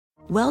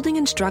Welding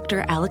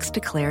instructor Alex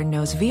DeClaire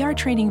knows VR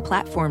training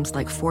platforms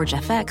like Forge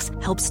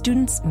FX help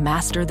students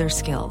master their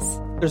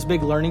skills. There's a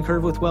big learning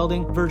curve with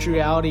welding. Virtual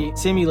reality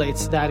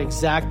simulates that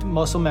exact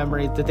muscle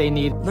memory that they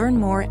need. Learn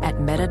more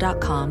at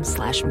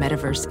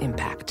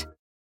meta.com/metaverseimpact.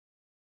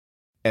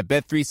 At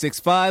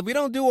Bet365, we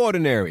don't do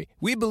ordinary.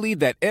 We believe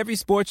that every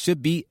sport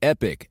should be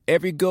epic.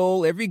 Every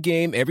goal, every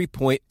game, every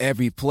point,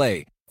 every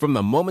play. From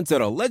the moments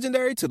that are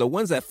legendary to the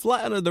ones that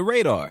fly under the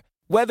radar.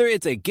 Whether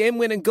it's a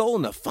game-winning goal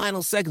in the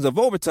final seconds of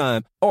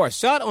overtime or a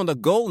shot on the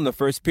goal in the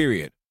first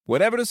period.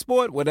 Whatever the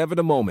sport, whatever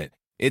the moment.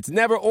 It's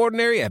never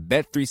ordinary at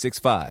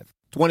Bet365.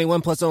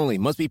 21 plus only.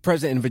 Must be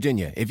present in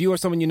Virginia. If you or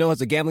someone you know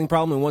has a gambling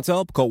problem and wants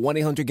help, call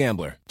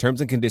 1-800-GAMBLER. Terms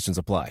and conditions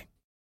apply.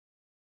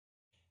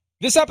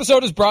 This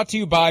episode is brought to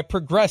you by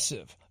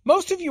Progressive.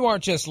 Most of you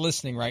aren't just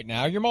listening right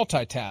now, you're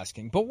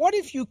multitasking. But what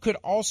if you could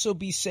also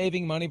be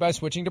saving money by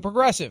switching to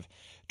Progressive?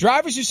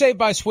 Drivers who save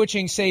by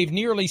switching save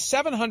nearly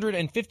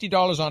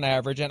 $750 on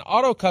average, and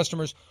auto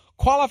customers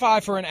qualify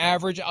for an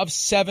average of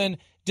 7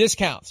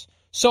 discounts.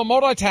 So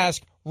multitask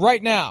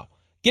right now.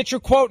 Get your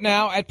quote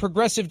now at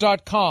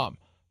Progressive.com.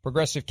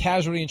 Progressive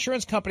Casualty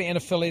Insurance Company and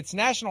affiliates,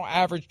 national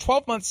average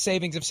 12-month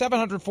savings of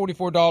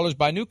 $744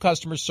 by new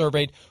customers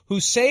surveyed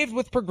who saved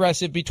with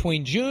Progressive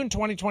between June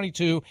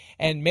 2022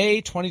 and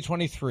May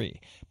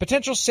 2023.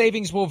 Potential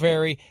savings will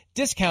vary.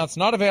 Discounts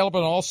not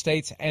available in all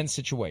states and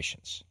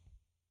situations.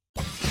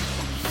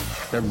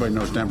 Everybody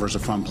knows Denver's a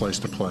fun place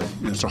to play.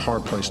 It's a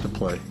hard place to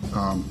play.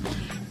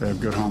 They have a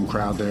good home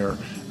crowd there.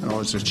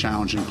 It's a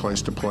challenging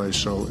place to play,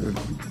 so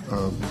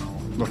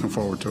looking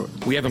forward to it.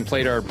 We haven't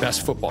played our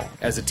best football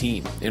as a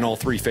team in all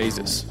 3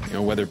 phases,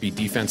 whether it be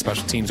defense,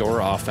 special teams, or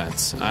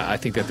offense. I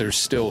think that there's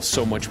still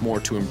so much more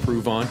to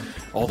improve on.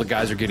 All the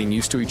guys are getting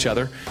used to each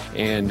other,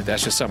 and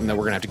that's just something that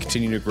we're going to have to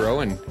continue to grow,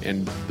 and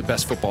the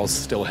best football is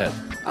still ahead.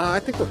 I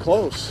think we're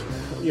close.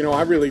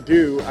 I really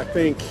do. I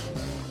think,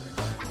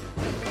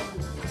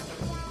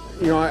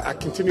 I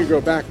continue to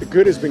go back. The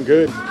good has been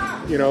good,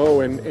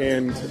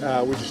 and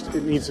we just,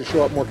 it needs to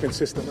show up more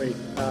consistently.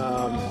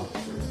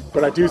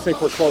 But I do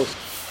think we're close.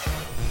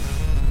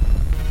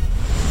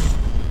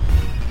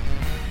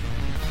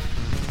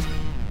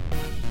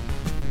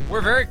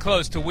 We're very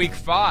close to week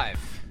 5.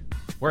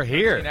 We're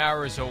here. 15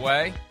 hours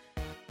away.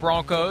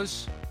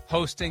 Broncos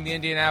hosting the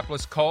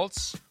Indianapolis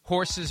Colts.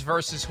 Horses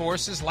versus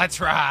horses. Let's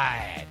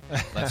ride.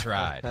 Let's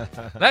ride.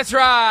 Let's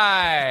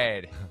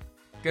ride.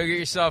 Go get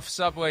yourself a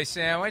Subway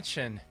sandwich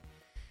and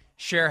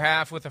share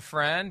half with a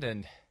friend.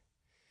 And,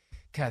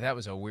 God, that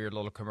was a weird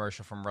little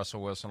commercial from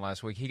Russell Wilson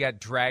last week. He got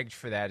dragged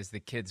for that, as the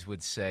kids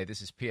would say.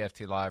 This is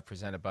PFT Live,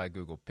 presented by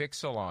Google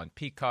Pixel on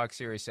Peacock,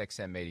 Sirius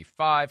XM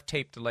 85,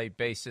 tape-delayed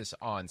basis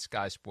on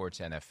Sky Sports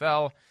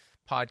NFL.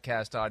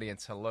 Podcast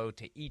audience, hello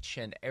to each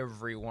and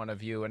every one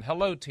of you. And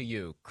hello to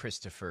you,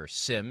 Christopher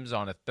Sims,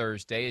 on a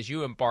Thursday as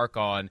you embark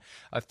on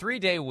a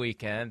 3-day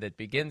weekend that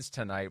begins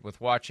tonight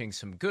with watching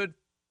some good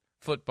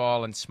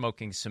football and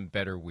smoking some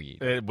better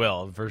weed. It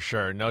will, for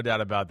sure. No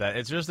doubt about that.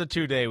 It's just a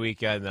 2-day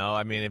weekend, though.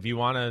 I mean, if you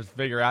want to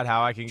figure out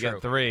how I can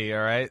get 3,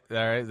 all right,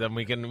 then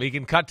we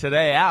can cut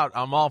today out.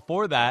 I'm all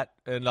for that,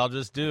 and I'll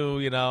just do,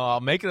 I'll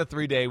make it a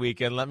 3-day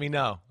weekend. Let me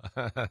know.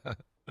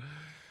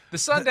 The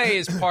Sunday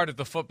is part of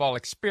the football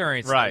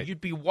experience. Right.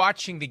 You'd be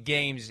watching the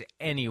games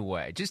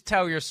anyway. Just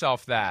tell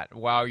yourself that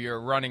while you're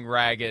running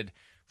ragged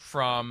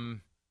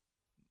from,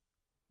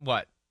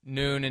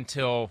 noon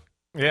until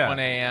 1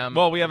 a.m.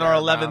 Well, we have our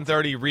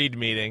 11:30 read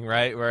meeting,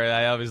 right? Where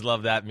I always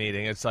love that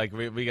meeting. It's like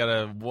we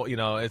gotta,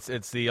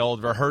 it's the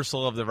old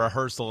rehearsal of the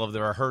rehearsal of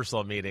the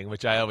rehearsal meeting,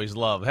 which I always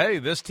love. Hey,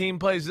 this team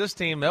plays this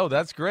team. Oh,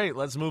 that's great.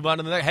 Let's move on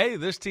to the next. Hey,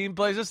 this team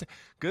plays this.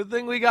 Good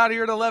thing we got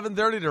here at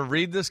 11:30 to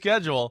read the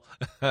schedule.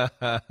 You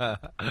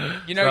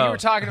were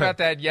talking about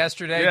that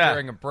yesterday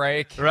during a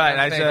break. Right.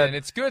 I said, and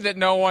it's good that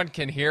no one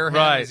can hear him.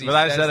 Right, as he but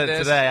I said this. it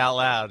today out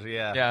loud.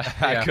 Yeah.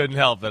 I couldn't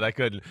help it. I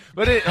couldn't.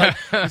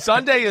 But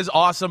Sunday is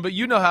awesome, but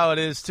you know how it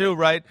is too,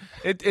 right?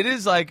 It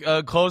is like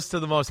close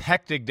to the most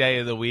hectic day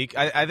of the week.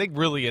 I think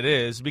really it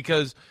is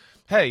because,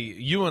 hey,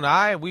 you and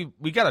I, we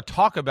got to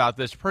talk about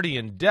this pretty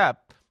in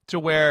depth to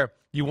where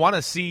you want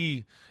to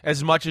see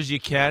as much as you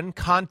can.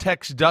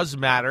 Context does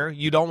matter.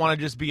 You don't want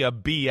to just be a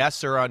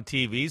BSer on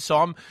TV.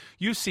 So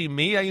you see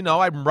me,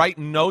 I'm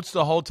writing notes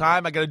the whole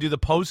time. I got to do the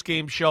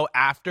post-game show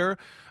after.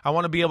 I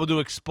want to be able to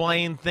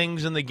explain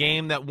things in the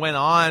game that went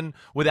on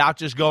without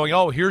just going,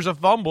 oh, here's a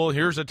fumble,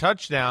 here's a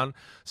touchdown.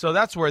 So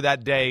that's where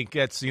that day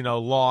gets,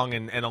 long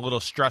and a little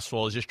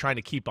stressful, is just trying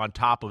to keep on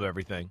top of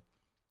everything.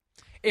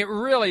 It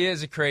really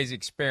is a crazy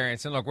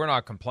experience. And look, we're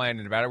not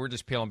complaining about it. We're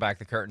just peeling back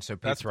the curtain so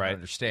people can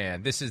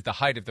understand. This is the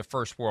height of the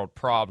first world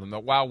problem,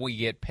 that while we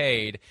get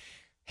paid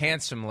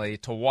handsomely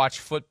to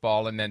watch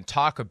football and then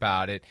talk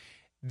about it,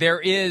 there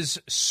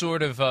is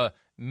sort of a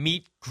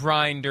meat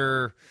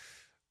grinder,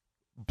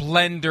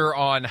 blender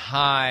on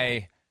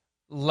high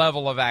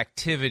level of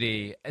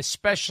activity,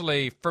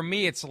 especially for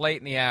me. It's late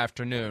in the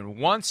afternoon.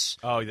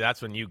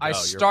 That's when you go. I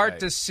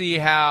start to see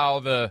how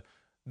the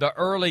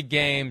early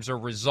games are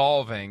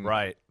resolving.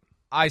 Right.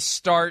 I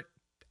start,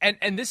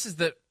 and this is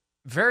the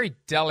very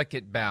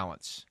delicate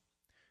balance.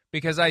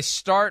 because I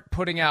start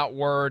putting out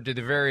word to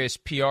the various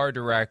PR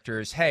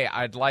directors, hey,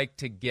 I'd like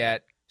to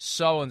get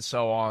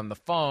so-and-so on the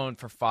phone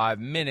for 5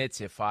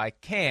 minutes if I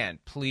can.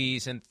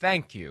 Please and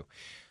thank you.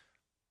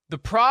 The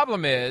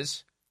problem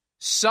is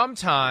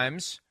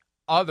sometimes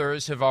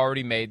others have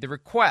already made the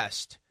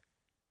request.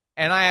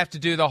 And I have to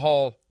do the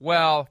whole,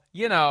 well,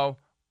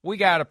 we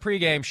got a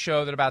pregame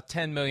show that about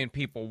 10 million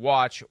people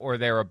watch or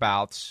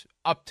thereabouts.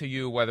 Up to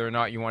you whether or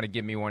not you want to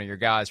give me one of your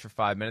guys for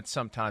 5 minutes.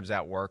 Sometimes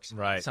that works.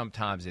 Right.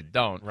 Sometimes it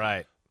don't.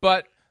 Right.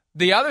 But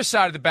the other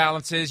side of the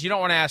balance is you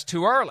don't want to ask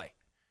too early.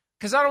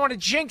 Because I don't want to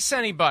jinx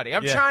anybody.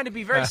 I'm trying to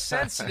be very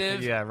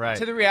sensitive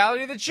to the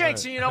reality of the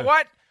jinx. And you know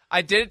what?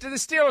 I did it to the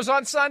Steelers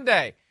on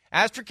Sunday.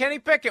 Asked for Kenny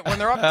Pickett when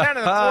they're up 10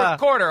 in the fourth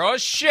quarter. Oh,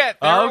 shit.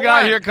 Oh,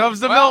 God, here comes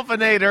the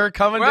Milfinator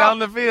coming down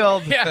the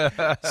field.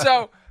 Yeah.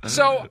 So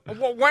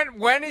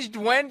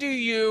when do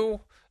you,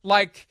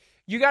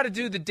 you got to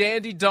do the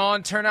Dandy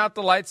Dawn, turn out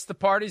the lights, the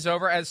party's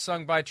over, as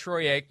sung by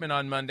Troy Aikman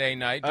on Monday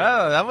night.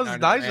 Oh, that was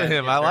nice of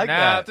him. I like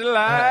that. Turn out the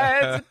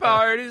lights, the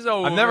party's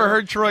over. I've never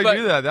heard Troy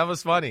do that. That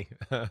was funny.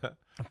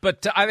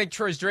 But I think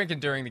Troy's drinking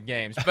during the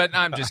games. But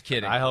I'm just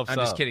kidding. I hope so. I'm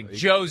just kidding.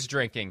 Joe's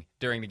drinking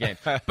during the game.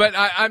 But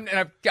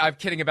I'm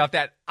kidding about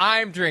that.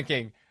 I'm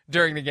drinking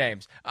during the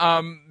games.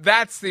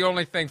 That's the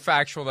only thing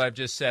factual that I've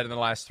just said in the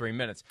last 3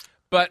 minutes.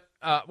 But,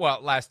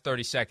 last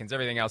 30 seconds.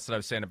 Everything else that I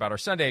was saying about our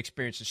Sunday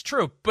experience is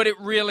true. But it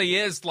really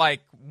is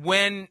like,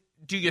 when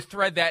do you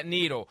thread that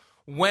needle?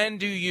 When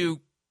do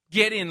you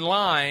get in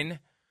line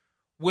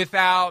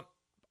without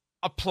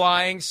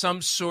applying some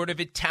sort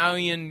of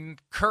Italian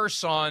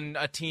curse on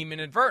a team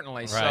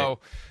inadvertently? Right. So,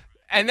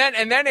 and then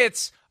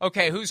it's,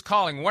 okay, who's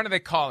calling? When are they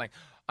calling?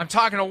 I'm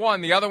talking to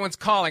one, the other one's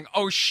calling.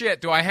 Oh,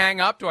 shit, do I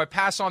hang up? Do I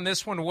pass on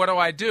this one? What do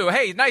I do?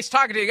 Hey, nice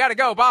talking to you. Got to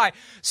go. Bye.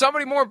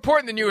 Somebody more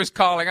important than you is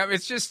calling. I mean,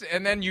 it's just,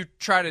 and then you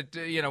try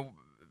to,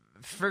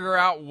 figure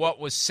out what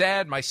was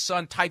said. My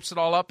son types it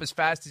all up as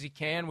fast as he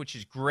can, which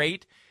is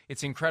great.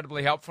 It's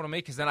incredibly helpful to me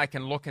because then I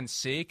can look and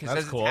see. Because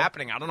as it's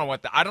happening, I don't know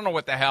what the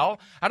hell.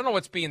 I don't know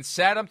what's being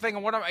said. I'm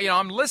thinking,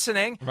 I'm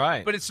listening,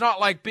 right? But it's not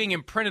like being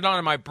imprinted on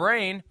in my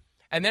brain.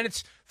 And then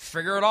it's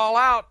figure it all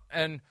out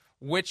and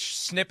which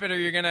snippet are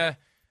you gonna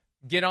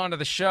get onto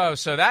the show.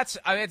 So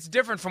it's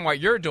different from what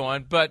you're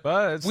doing. But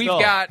we've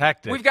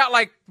got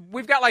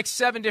like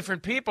 7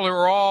 different people who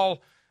are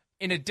all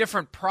in a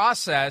different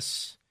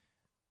process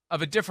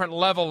of a different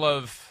level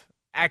of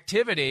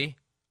activity.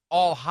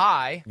 All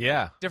high,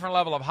 different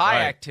level of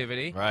high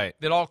activity,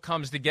 that all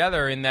comes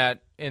together in that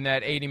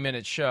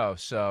 80-minute show.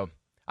 So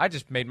I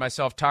just made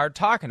myself tired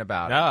talking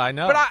about it. No, I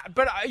know.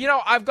 But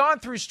I've gone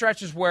through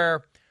stretches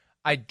where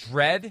I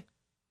dread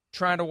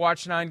trying to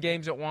watch 9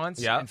 games at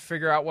once and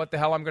figure out what the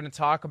hell I'm going to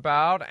talk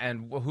about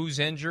and who's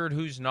injured,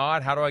 who's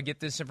not. How do I get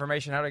this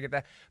information? How do I get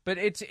that? But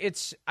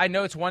it's I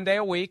know it's one day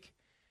a week.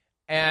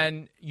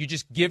 And you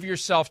just give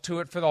yourself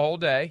to it for the whole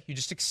day. You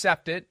just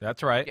accept it.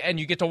 That's right. And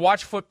you get to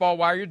watch football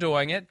while you're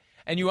doing it.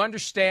 And you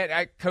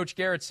understand, Coach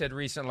Garrett said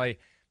recently,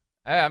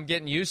 hey, I'm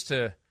getting used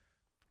to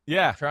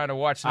trying to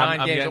watch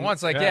 9 games at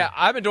once.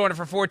 I've been doing it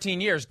for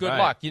 14 years. Good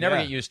luck. You never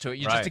get used to it.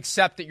 You just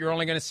accept that you're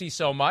only going to see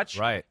so much.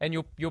 Right. And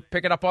you'll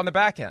pick it up on the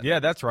back end. Yeah,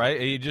 that's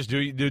right. You just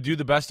do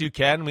the best you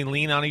can. We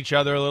lean on each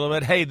other a little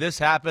bit. Hey, this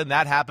happened.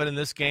 That happened in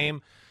this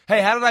game.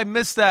 Hey, how did I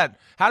miss that?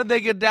 How did they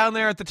get down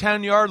there at the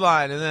 10-yard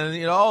line? And then,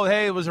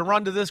 hey, it was a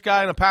run to this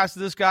guy and a pass to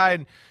this guy,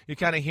 and you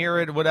kind of hear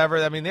it or whatever.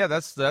 I mean,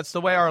 that's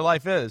the way our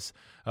life is.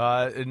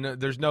 And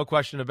there's no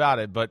question about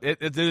it. But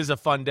it is a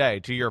fun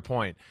day, to your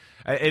point.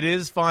 It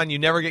is fun. You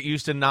never get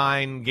used to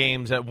 9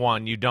 games at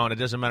one. You don't. It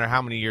doesn't matter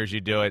how many years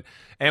you do it.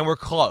 And we're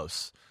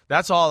close.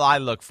 That's all I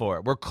look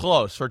for. We're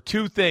close for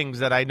 2 things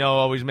that I know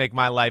always make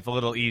my life a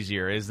little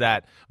easier, is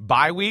that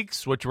bye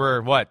weeks, which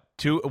we're,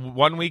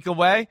 1 week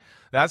away?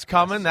 That's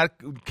coming. That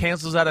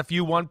cancels out a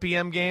few 1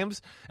 p.m.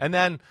 games. And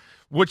then,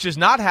 which is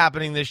not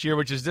happening this year,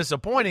 which is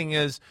disappointing,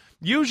 is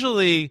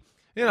usually,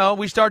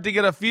 we start to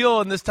get a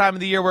feel in this time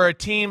of the year where a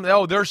team,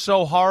 they're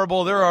so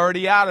horrible, they're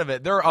already out of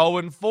it. They're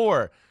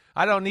 0-4.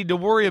 I don't need to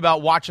worry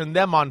about watching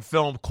them on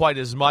film quite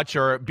as much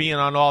or being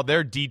on all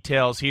their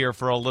details here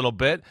for a little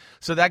bit.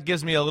 So that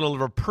gives me a little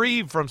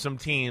reprieve from some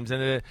teams.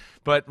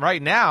 But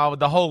right now,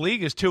 the whole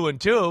league is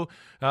 2-2, or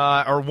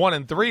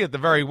 1-3 at the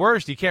very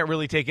worst. You can't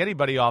really take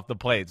anybody off the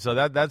plate. So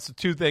that's the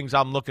 2 things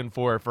I'm looking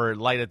for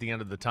light at the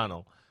end of the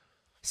tunnel.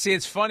 See,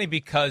 it's funny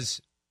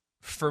because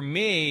for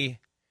me,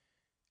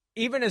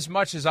 even as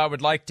much as I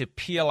would like to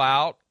peel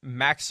out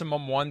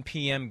maximum 1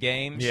 p.m.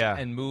 games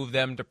and move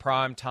them to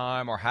prime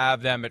time or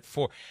have them at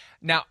 4.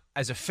 Now,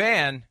 as a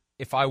fan,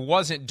 if I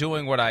wasn't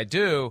doing what I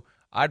do,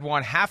 I'd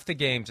want half the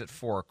games at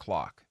 4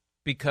 o'clock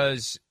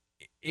because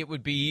it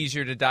would be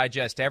easier to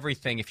digest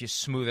everything if you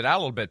smooth it out a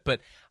little bit. But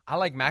I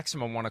like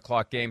maximum 1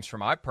 o'clock games for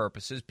my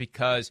purposes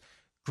because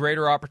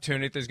greater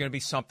opportunity if there's going to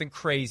be something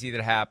crazy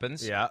that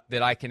happens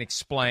that I can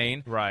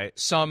explain. Right.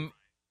 Some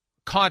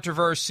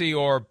controversy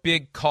or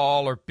big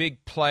call or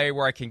big play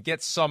where I can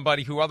get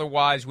somebody who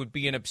otherwise would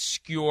be an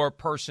obscure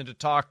person to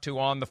talk to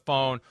on the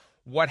phone.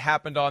 What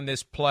happened on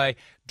this play?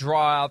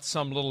 Draw out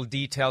some little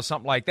detail,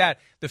 something like that.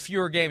 The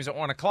fewer games at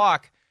 1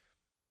 o'clock,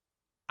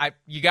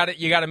 you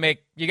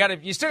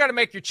still got to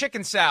make your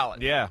chicken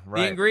salad. Yeah,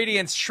 right. The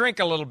ingredients shrink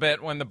a little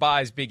bit when the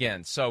buys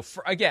begin. So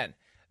again,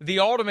 the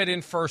ultimate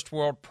in first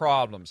world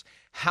problems.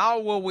 How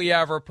will we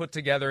ever put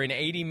together an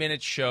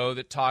 80-minute show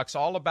that talks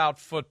all about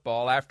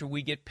football after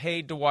we get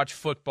paid to watch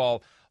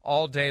football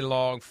all day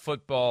long?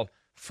 Football.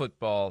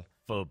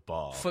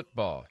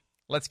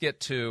 Let's get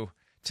to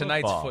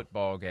tonight's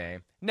football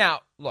game.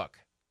 Now, look.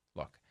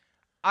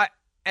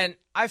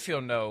 I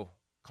feel no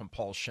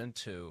compulsion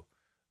to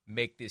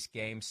make this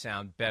game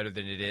sound better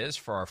than it is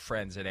for our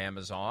friends at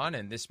Amazon,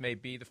 and this may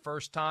be the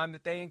first time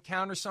that they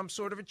encounter some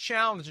sort of a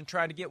challenge and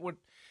try to get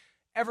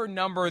whatever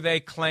number they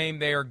claim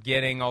they are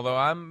getting, although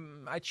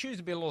I choose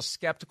to be a little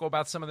skeptical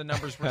about some of the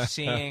numbers we're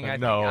seeing.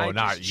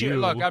 Not you.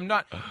 Look,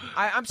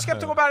 I'm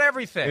skeptical about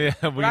everything.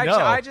 Yeah, we know.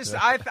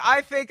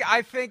 I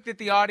think that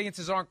the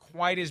audiences aren't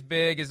quite as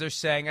big as they're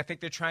saying. I think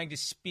they're trying to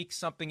speak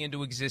something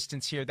into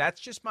existence here. That's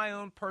just my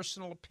own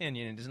personal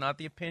opinion. It is not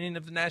the opinion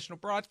of the National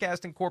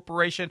Broadcasting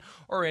Corporation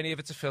or any of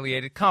its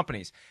affiliated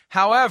companies.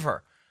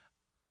 However,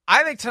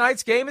 I think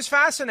tonight's game is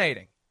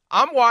fascinating.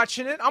 I'm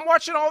watching it. I'm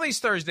watching all these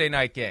Thursday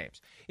night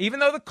games. Even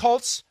though the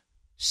Colts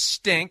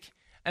stink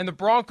and the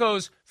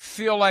Broncos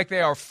feel like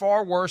they are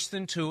far worse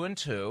than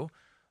 2-2,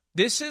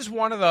 this is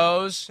one of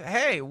those,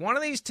 hey, one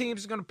of these teams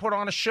is going to put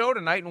on a show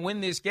tonight and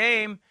win this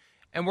game,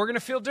 and we're going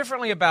to feel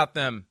differently about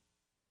them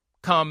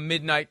come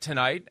midnight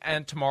tonight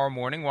and tomorrow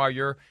morning while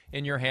you're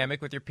in your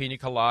hammock with your pina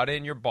colada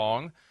and your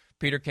bong.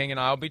 Peter King and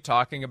I will be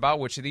talking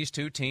about which of these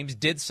two teams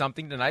did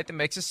something tonight that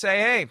makes us say,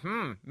 hey,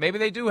 maybe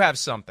they do have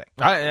something.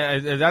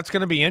 That's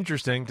going to be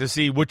interesting to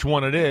see which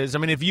one it is. I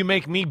mean, if you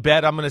make me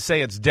bet, I'm going to say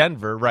it's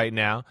Denver right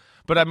now.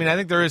 But, I mean, I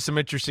think there is some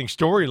interesting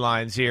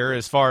storylines here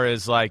as far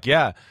as,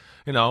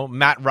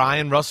 Matt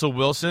Ryan, Russell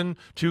Wilson,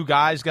 two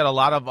guys got a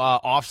lot of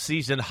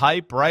off-season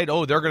hype, right?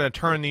 Oh, they're going to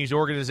turn these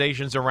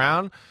organizations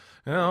around.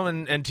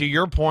 And to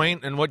your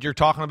point and what you're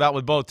talking about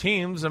with both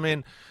teams, I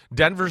mean,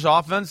 Denver's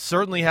offense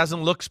certainly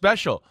hasn't looked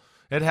special.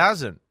 It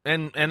hasn't,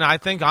 and I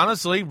think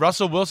honestly,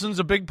 Russell Wilson's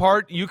a big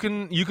part. You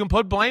can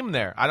put blame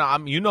there.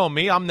 You know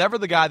me, I'm never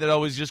the guy that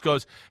always just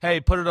goes,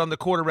 "Hey, put it on the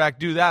quarterback,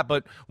 do that."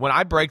 But when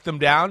I break them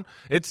down,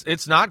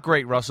 it's not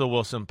great Russell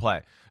Wilson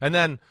play. And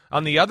then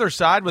on the other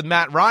side with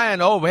Matt Ryan,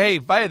 hey,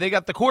 they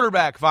got the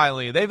quarterback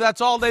finally.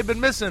 That's all they've been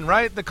missing,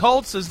 right? The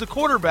Colts is the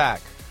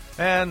quarterback,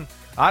 and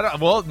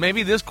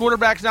maybe this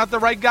quarterback's not the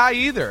right guy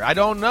either. I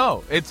don't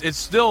know. It's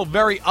still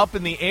very up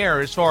in the air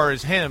as far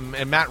as him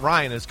and Matt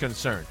Ryan is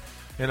concerned.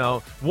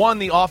 One,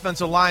 the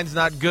offensive line's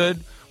not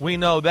good. We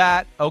know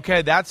that.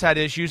 Okay, that's had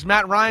issues.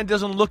 Matt Ryan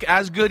doesn't look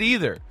as good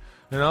either.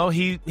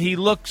 He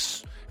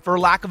looks, for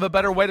lack of a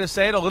better way to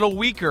say it, a little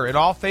weaker in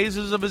all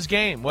phases of his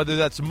game, whether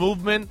that's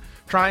movement,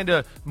 trying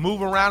to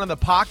move around in the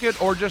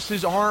pocket, or just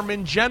his arm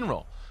in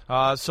general.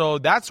 So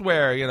that's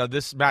where,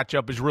 this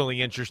matchup is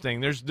really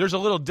interesting. There's a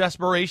little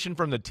desperation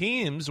from the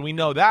teams. We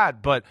know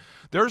that, but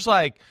there's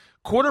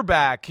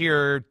quarterback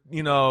here,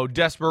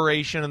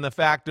 desperation and the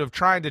fact of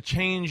trying to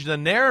change the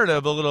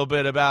narrative a little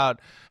bit about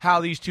how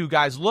these two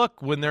guys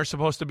look when they're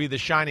supposed to be the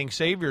shining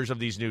saviors of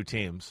these new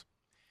teams.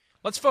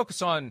 Let's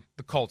focus on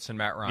the Colts and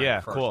Matt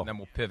Ryan first, cool. And then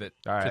we'll pivot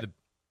to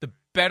the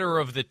better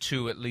of the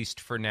two, at least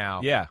for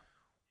now. Yeah.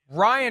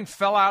 Ryan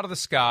fell out of the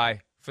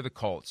sky for the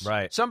Colts.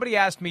 Right. Somebody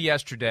asked me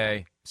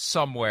yesterday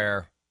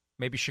somewhere,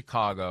 maybe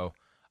Chicago,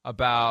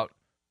 about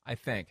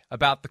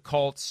the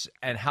Colts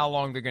and how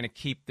long they're going to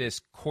keep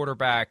this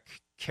quarterback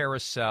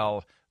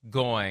carousel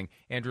going.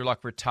 Andrew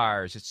Luck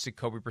retires. It's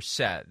Jacoby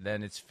Brissett.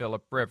 Then it's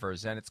Phillip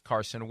Rivers. Then it's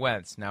Carson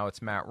Wentz. Now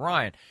it's Matt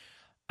Ryan.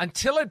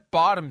 Until it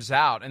bottoms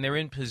out and they're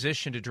in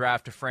position to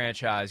draft a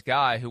franchise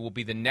guy who will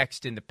be the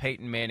next in the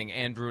Peyton Manning,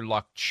 Andrew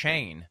Luck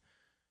chain,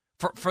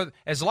 for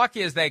as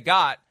lucky as they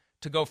got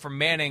to go from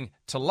Manning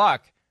to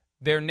Luck,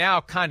 they're now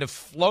kind of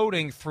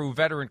floating through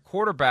veteran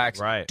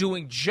quarterbacks,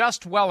 doing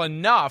just well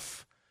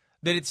enough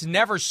that it's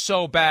never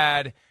so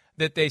bad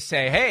that they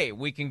say, hey,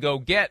 we can go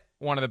get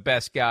one of the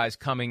best guys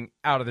coming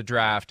out of the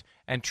draft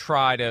and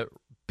try to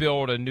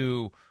build a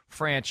new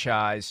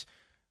franchise,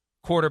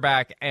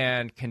 quarterback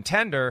and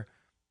contender.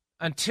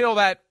 Until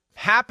that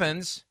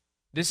happens,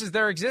 this is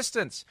their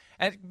existence.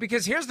 And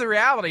because here's the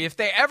reality. If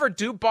they ever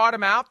do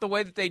bottom out the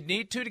way that they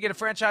need to get a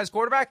franchise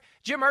quarterback,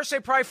 Jim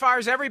Irsay probably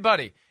fires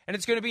everybody. And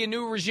it's going to be a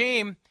new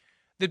regime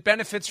that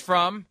benefits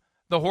from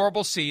the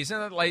horrible season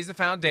that lays the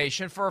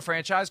foundation for a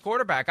franchise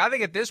quarterback. I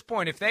think at this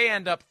point, if they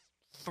end up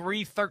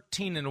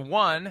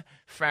 3-13-1,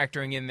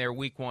 factoring in their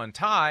week one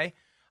tie,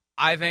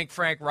 I think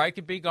Frank Reich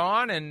could be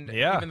gone. And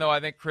even though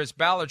I think Chris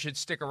Ballard should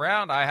stick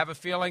around, I have a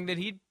feeling that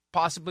he'd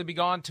possibly be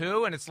gone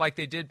too. And it's like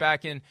they did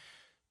back in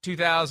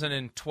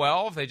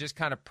 2012. They just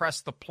kind of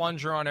press the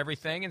plunger on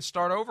everything and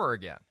start over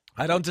again.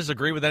 I don't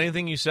disagree with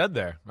anything you said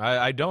there.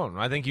 I don't.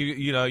 I think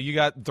you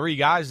got three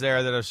guys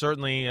there that are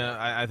certainly,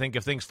 I think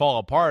if things fall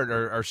apart,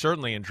 are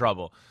certainly in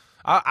trouble.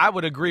 I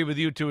would agree with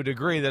you to a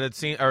degree that it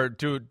seems, or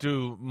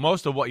to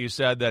most of what you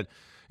said, that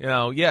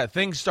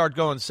things start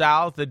going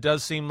south. It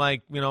does seem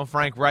like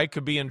Frank Reich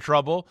could be in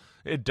trouble.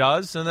 It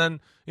does, and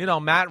then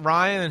Matt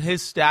Ryan and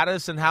his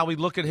status and how we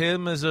look at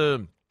him as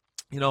a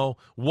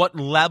what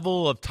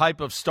level of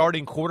type of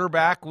starting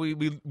quarterback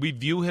we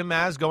view him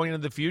as going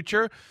into the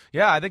future,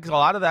 I think a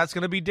lot of that's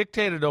going to be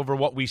dictated over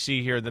what we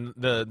see here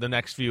the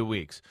next few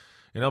weeks.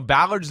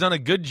 Ballard's done a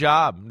good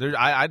job.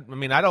 I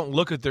don't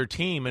look at their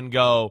team and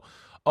go,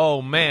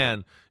 oh,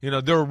 man,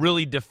 they're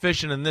really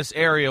deficient in this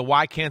area.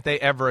 Why can't they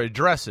ever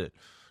address it?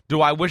 Do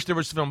I wish there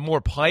was some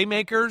more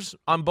playmakers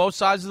on both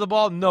sides of the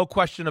ball? No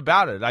question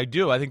about it. I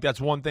do. I think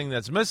that's one thing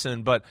that's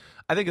missing. But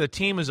I think the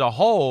team as a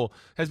whole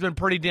has been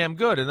pretty damn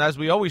good. And as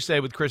we always say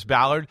with Chris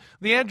Ballard,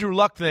 the Andrew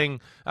Luck thing,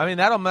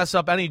 that'll mess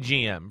up any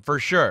GM for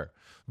sure.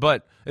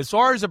 But as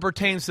far as it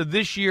pertains to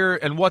this year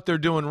and what they're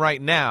doing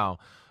right now,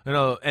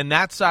 and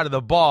that side of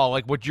the ball,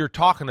 like what you're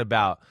talking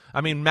about.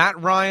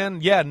 Matt Ryan,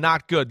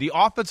 not good. The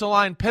offensive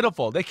line,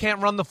 pitiful. They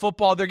can't run the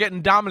football. They're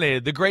getting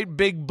dominated. The great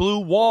big blue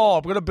wall.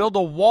 We're going to build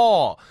a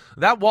wall.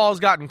 That wall's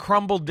gotten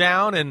crumbled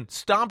down and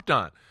stomped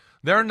on.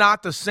 They're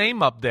not the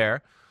same up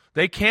there.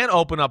 They can't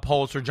open up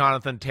holes for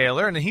Jonathan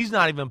Taylor, and he's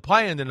not even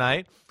playing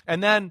tonight.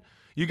 And then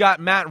you got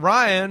Matt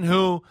Ryan,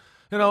 who,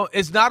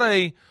 is not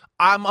a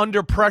I'm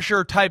under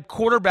pressure type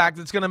quarterback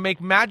that's going to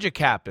make magic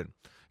happen.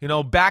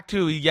 Back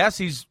to, yes,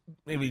 he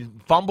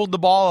fumbled the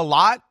ball a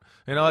lot.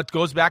 It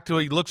goes back to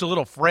he looks a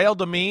little frail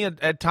to me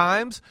at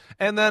times.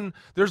 And then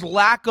there's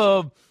lack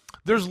of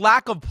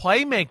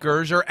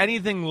playmakers or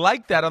anything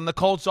like that on the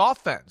Colts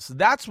offense.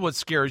 That's what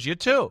scares you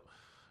too.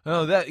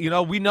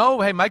 We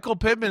know, hey, Michael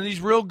Pittman,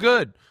 he's real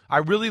good. I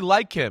really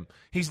like him.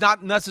 He's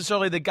not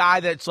necessarily the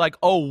guy that's like,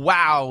 oh,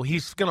 wow,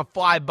 he's going to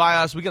fly by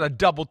us. We got to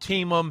double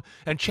team him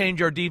and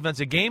change our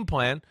defensive game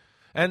plan.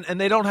 And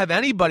they don't have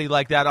anybody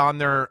like that on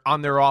their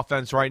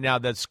offense right now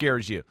that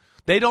scares you.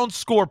 They don't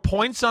score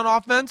points on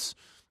offense.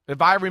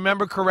 If I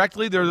remember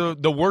correctly, they're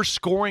the worst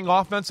scoring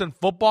offense in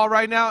football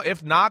right now.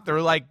 If not,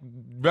 they're like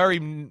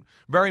very,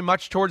 very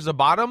much towards the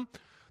bottom.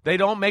 They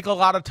don't make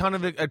a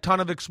ton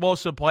of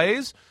explosive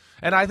plays.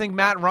 And I think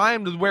Matt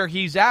Ryan, where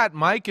he's at,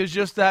 Mike, is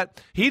just that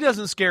he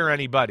doesn't scare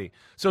anybody.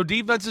 So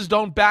defenses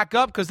don't back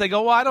up because they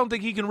go, well, I don't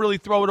think he can really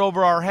throw it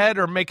over our head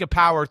or make a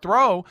power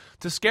throw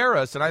to scare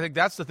us. And I think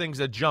that's the things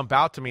that jump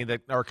out to me that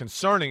are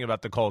concerning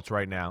about the Colts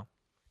right now.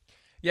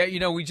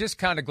 Yeah, we just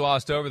kind of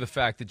glossed over the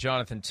fact that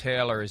Jonathan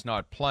Taylor is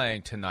not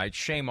playing tonight.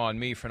 Shame on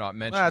me for not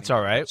mentioning that's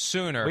all right.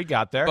 Sooner. We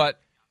got there. But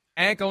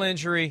ankle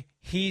injury,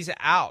 he's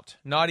out.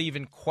 Not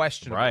even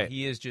questionable. Right.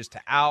 He is just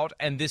out.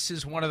 And this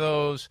is one of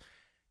those,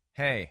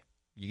 hey,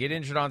 you get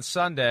injured on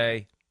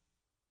Sunday,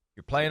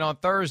 you're playing on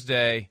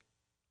Thursday.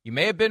 You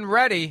may have been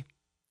ready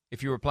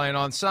if you were playing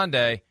on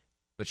Sunday,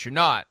 but you're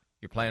not.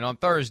 You're playing on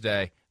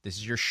Thursday. This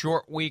is your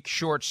short week,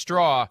 short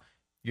straw.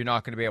 You're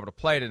not going to be able to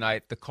play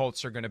tonight. The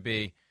Colts are going to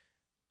be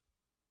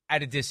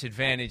at a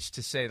disadvantage,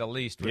 to say the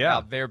least,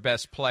 without their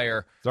best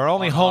player. Their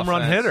only home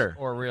run hitter.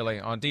 Or really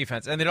on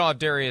defense. And they don't have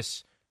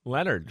Darius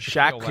Leonard.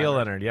 Shaquille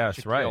Leonard, yes,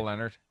 Shaquille right.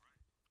 Leonard.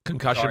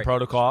 Concussion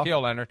protocol.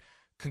 Shaquille Leonard.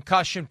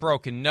 Concussion,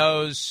 broken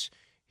nose.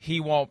 He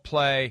won't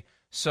play.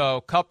 So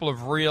a couple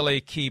of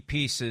really key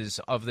pieces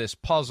of this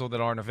puzzle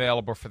that aren't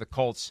available for the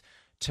Colts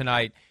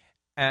tonight.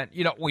 And,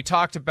 we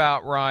talked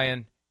about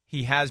Ryan.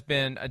 He has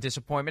been a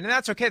disappointment, and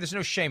that's okay. There's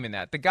no shame in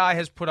that. The guy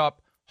has put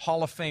up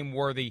Hall of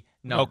Fame-worthy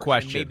numbers. No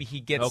question. And maybe he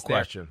gets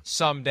there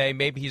someday.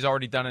 Maybe he's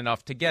already done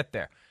enough to get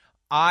there.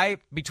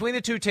 Between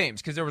the two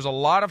teams, because there was a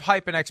lot of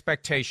hype and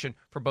expectation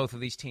for both of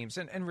these teams,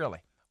 and really,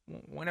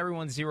 when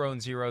everyone's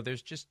 0-0,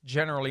 there's just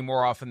generally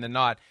more often than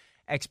not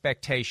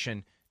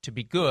expectation to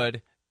be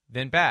good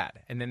than bad.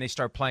 And then they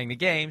start playing the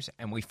games,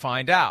 and we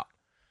find out.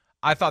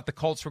 I thought the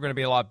Colts were going to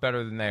be a lot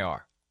better than they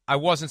are. I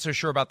wasn't so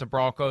sure about the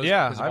Broncos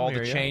because of all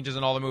the changes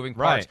and all the moving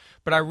parts. Right.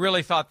 But I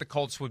really thought the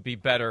Colts would be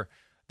better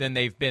than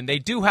they've been. They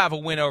do have a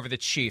win over the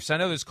Chiefs. I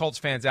know there's Colts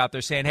fans out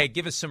there saying, hey,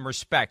 give us some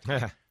respect.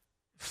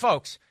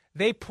 Folks,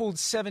 they pulled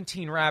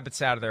 17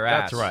 rabbits out of their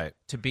ass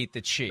to beat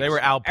the Chiefs. They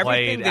were outplayed,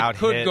 everything that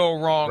could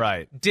go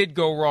wrong did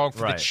go wrong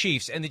for Right. the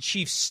Chiefs, and the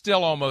Chiefs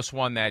still almost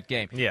won that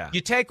game. Yeah.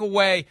 You take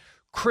away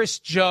Chris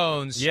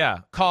Jones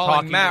calling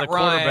Talking Matt to the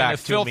Ryan quarterback a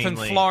filth too and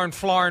meanly.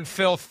 flarn,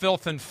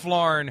 filth and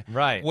flarn,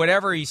 Right.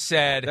 whatever he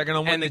said, They're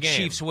gonna win and the the game.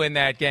 Chiefs win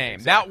that game.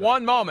 Exactly. That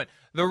one moment,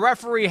 the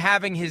referee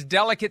having his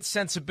delicate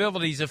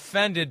sensibilities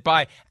offended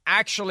by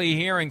actually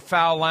hearing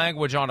foul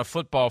language on a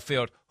football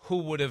field. Who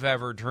would have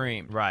ever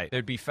dreamed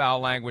there'd be foul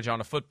language on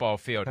a football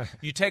field?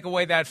 You take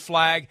away that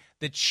flag,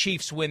 the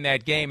Chiefs win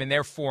that game, and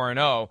they're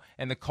 4-0,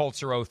 and the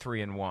Colts are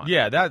 0-3-1.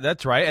 Yeah,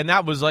 that's right. And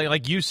that was,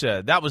 like you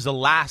said, that was the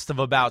last of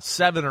about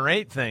 7 or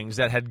 8 things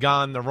that had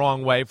gone the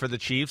wrong way for the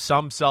Chiefs.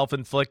 Some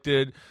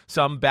self-inflicted,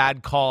 some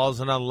bad calls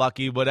and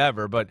unlucky,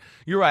 whatever. But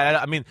you're right.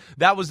 I mean,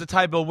 that was the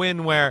type of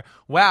win where,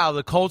 wow,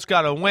 the Colts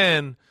got a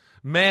win.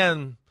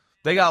 Man,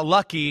 they got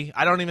lucky.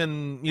 I don't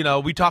even,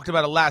 we talked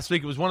about it last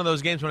week. It was one of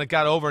those games when it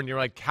got over and you're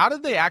like, how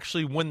did they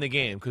actually win the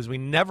game? Because we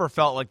never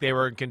felt like they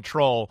were in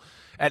control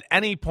at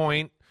any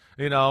point,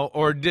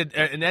 or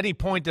at any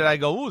point did I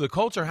go, ooh, the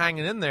Colts are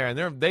hanging in there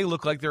and they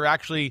look like they're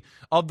actually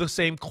of the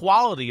same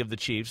quality of the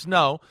Chiefs.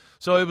 No.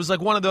 So it was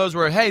like one of those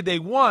where, hey, they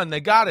won,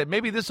 they got it.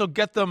 Maybe this will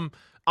get them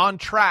on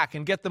track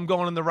and get them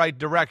going in the right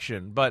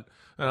direction. But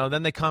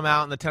then they come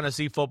out in the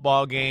Tennessee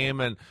football game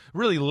and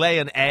really lay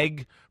an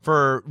egg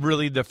for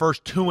really the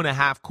first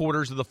 2.5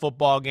 quarters of the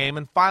football game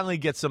and finally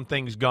get some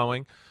things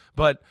going.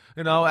 But,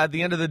 at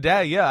the end of the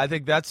day, yeah, I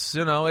think that's,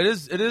 it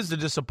is a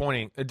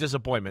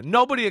disappointment.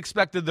 Nobody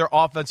expected their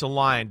offensive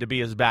line to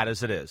be as bad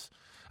as it is.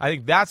 I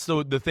think that's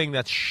the thing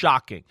that's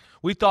shocking.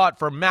 We thought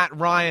for Matt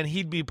Ryan,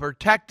 he'd be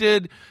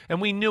protected,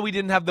 and we knew he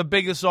didn't have the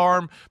biggest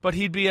arm, but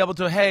he'd be able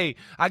to, hey,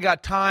 I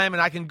got time,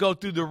 and I can go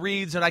through the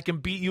reads, and I can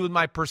beat you with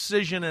my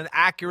precision and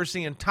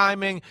accuracy and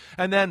timing,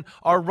 and then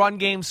our run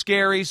game's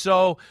scary,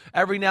 so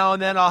every now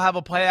and then I'll have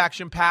a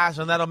play-action pass,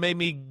 and that'll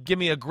give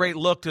me a great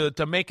look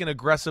to make an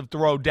aggressive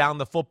throw down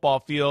the football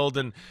field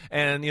and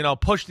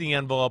push the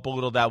envelope a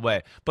little that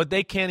way. But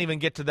they can't even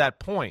get to that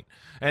point,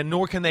 and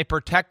nor can they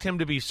protect him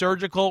to be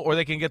surgical, or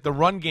they can get the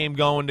run game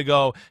going to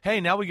go,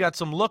 hey, now we got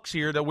some looks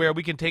here where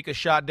we can take a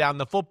shot down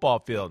the football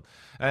field.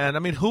 And,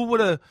 who would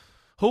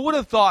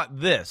have thought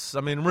this?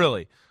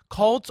 Really,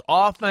 Colts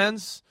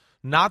offense,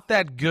 not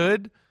that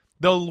good.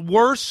 The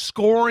worst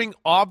scoring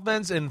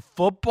offense in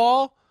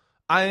football.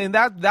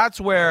 That's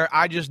where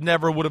I just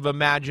never would have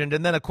imagined.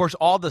 And then, of course,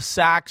 all the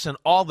sacks and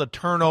all the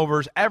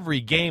turnovers.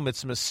 Every game,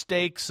 it's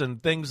mistakes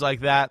and things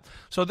like that.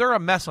 So they're a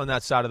mess on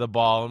that side of the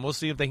ball, and we'll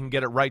see if they can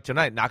get it right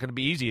tonight. Not going to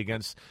be easy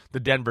against the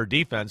Denver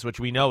defense, which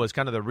we know is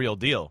kind of the real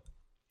deal.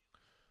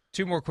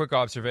 Two more quick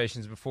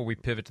observations before we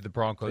pivot to the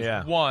Broncos.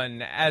 Yeah.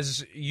 One,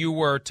 as you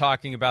were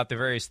talking about the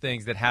various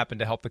things that happened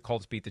to help the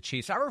Colts beat the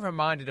Chiefs, I was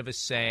reminded of a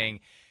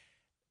saying,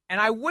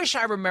 and I wish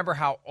I remember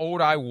how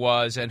old I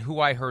was and who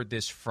I heard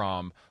this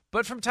from,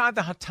 but from time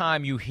to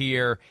time you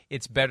hear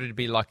it's better to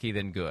be lucky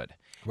than good.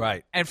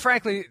 Right. And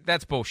frankly,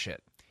 that's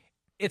bullshit.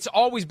 It's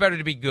always better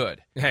to be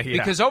good. Yeah.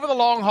 Because over the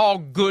long haul,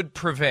 good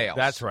prevails.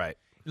 That's right.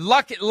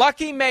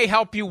 Lucky may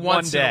help you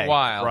once in a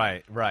while.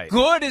 Right.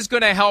 Good is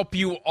going to help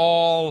you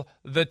all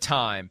the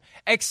time,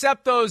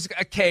 except those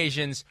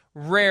occasions,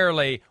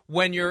 rarely,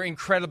 when you're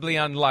incredibly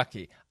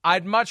unlucky.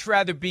 I'd much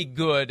rather be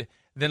good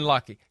than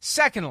lucky.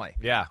 Secondly,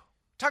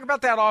 talk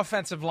about that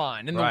offensive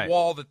line and the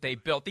wall that they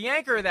built. The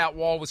anchor of that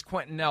wall was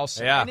Quentin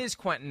Nelson. Yeah. It is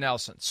Quentin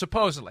Nelson,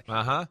 supposedly.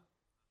 Uh-huh.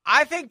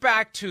 I think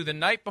back to the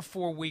night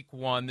before week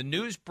 1, the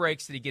news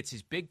breaks that he gets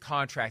his big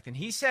contract, and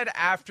he said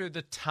after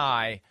the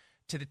tie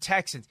to the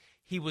Texans,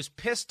 he was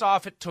pissed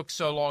off it took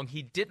so long.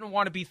 He didn't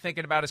want to be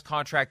thinking about his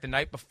contract the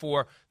night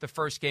before the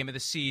first game of the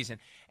season.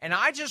 And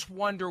I just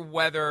wonder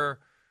whether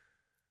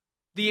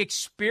the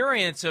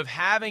experience of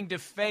having to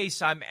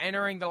face, I'm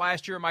entering the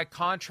last year of my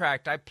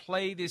contract, I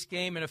play this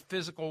game in a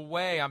physical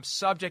way, I'm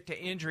subject to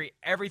injury,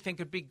 everything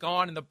could be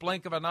gone in the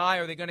blink of an eye.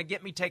 Are they going to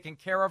get me taken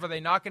care of? Are they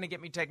not going to get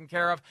me taken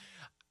care of?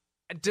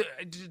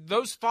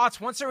 Those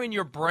thoughts, once they're in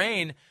your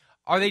brain,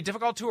 are they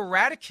difficult to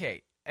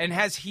eradicate? And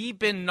has he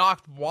been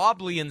knocked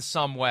wobbly in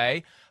some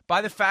way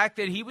by the fact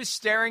that he was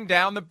staring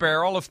down the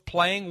barrel of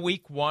playing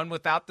week 1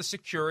 without the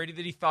security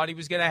that he thought he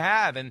was going to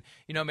have? And,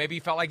 maybe he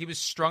felt like he was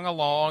strung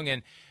along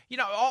and,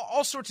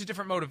 all sorts of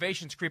different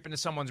motivations creep into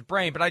someone's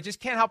brain. But I just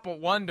can't help but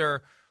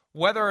wonder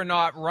whether or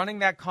not running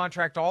that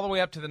contract all the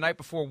way up to the night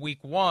before week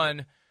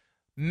 1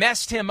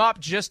 messed him up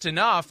just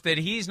enough that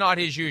he's not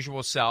his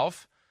usual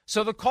self.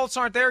 So the Colts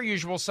aren't their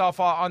usual self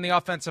on the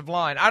offensive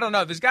line. I don't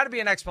know. There's got to be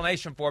an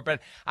explanation for it,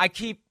 but I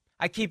keep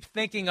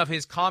thinking of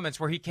his comments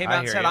where he came out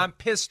and said, I'm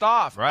pissed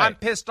off. Right. I'm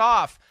pissed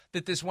off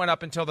that this went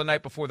up until the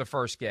night before the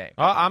first game.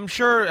 I'm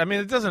sure.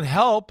 It doesn't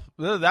help.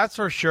 That's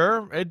for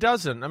sure. It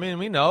doesn't.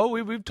 We know.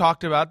 We've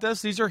talked about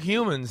this. These are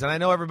humans. And I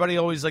know everybody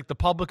always, the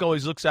public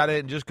always looks at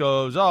it and just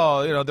goes,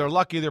 they're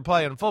lucky they're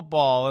playing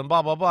football and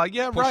blah, blah, blah.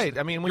 Yeah, right.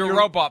 When you're a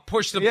robot.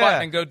 Push the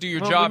button and go do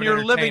your job. When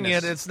you're living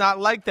it, it's not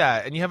like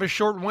that. And you have a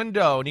short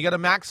window and you got to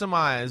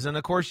maximize. And,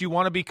 of course, you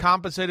want to be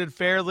compensated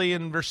fairly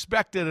and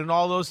respected and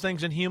all those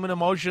things, and human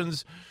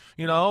emotions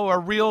a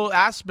real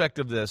aspect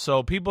of this.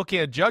 So people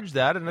can't judge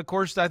that. And, of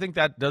course, I think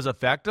that does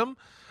affect them.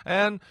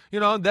 And,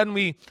 then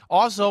we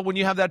also, when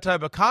you have that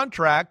type of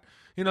contract,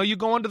 you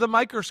go under the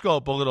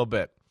microscope a little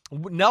bit.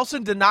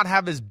 Nelson did not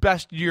have his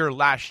best year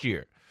last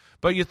year.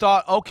 But you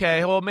thought,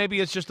 okay, well, maybe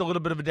it's just a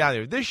little bit of a down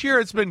year. This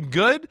year it's been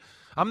good.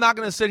 I'm not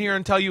going to sit here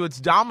and tell you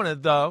it's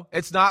dominant, though.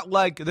 It's not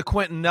like the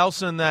Quentin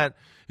Nelson that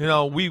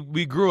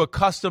we grew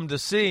accustomed to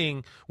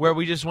seeing, where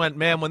we just went,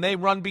 man, when they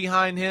run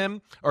behind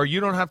him, or you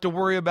don't have to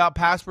worry about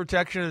pass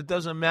protection, it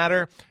doesn't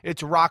matter.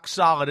 It's rock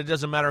solid. It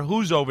doesn't matter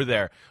who's over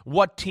there,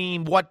 what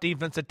team, what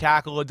defensive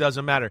tackle, it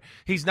doesn't matter.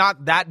 He's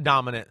not that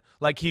dominant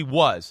like he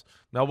was.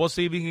 Now, we'll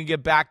see if he can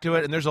get back to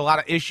it, and there's a lot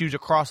of issues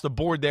across the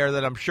board there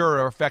that I'm sure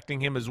are affecting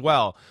him as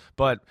well.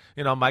 But,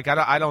 Mike,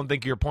 I don't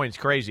think your point's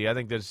crazy. I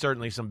think there's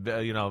certainly some,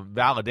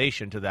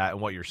 validation to that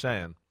and what you're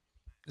saying.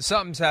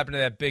 Something's happened to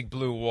that big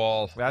blue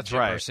wall. That's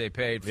right. Irsay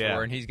paid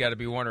for, and he's got to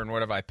be wondering,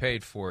 what have I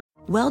paid for?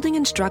 Welding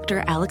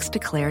instructor Alex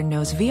DeClaire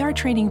knows VR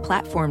training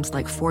platforms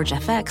like Forge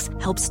FX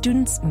help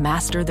students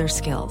master their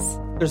skills.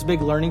 There's a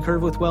big learning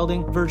curve with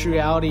welding. Virtual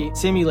reality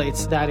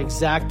simulates that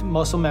exact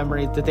muscle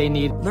memory that they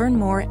need. Learn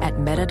more at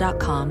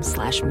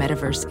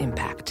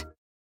meta.com/metaverseimpact.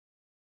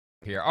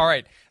 Here. All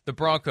right, the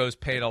Broncos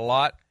paid a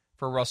lot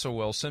for Russell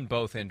Wilson,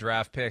 both in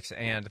draft picks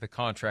and the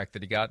contract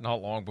that he got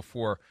not long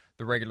before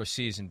the regular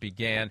season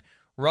began.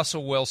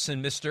 Russell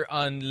Wilson, Mr.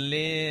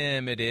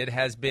 Unlimited,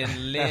 has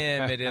been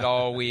limited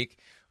all week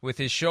with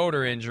his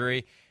shoulder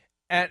injury.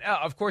 And,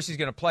 of course, he's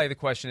going to play. The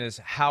question is,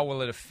 how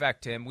will it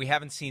affect him? We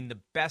haven't seen the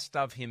best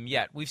of him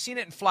yet. We've seen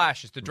it in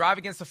flashes. The drive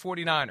against the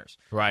 49ers,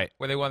 right,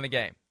 where they won the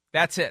game.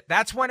 That's it.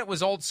 That's when it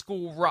was old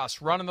school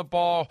Russ, running the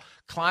ball,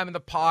 climbing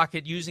the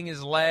pocket, using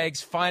his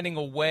legs, finding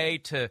a way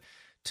to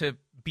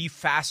be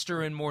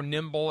faster and more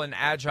nimble and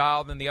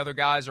agile than the other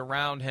guys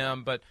around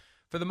him. But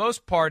for the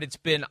most part, it's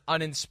been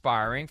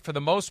uninspiring. For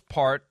the most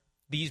part,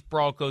 these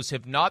Broncos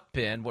have not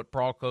been what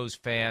Broncos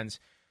fans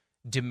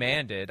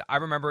demanded. I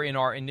remember in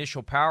our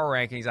initial power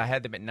rankings, I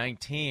had them at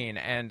 19,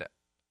 and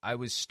I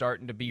was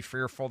starting to be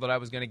fearful that I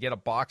was going to get a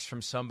box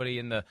from somebody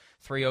in the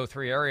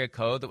 303 area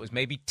code that was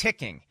maybe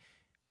ticking.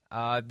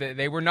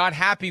 They were not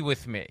happy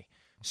with me.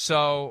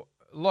 So,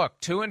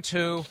 look,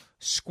 2-2,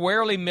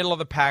 squarely middle of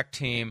the pack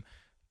team.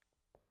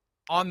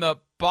 On the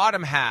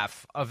bottom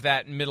half of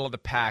that middle of the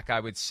pack, I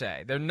would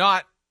say. They're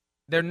not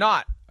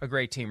a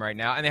great team right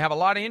now, and they have a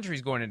lot of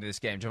injuries going into this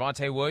game.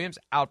 Javonte Williams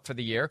out for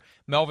the year.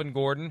 Melvin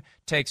Gordon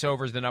takes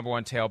over as the number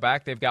one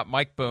tailback. They've got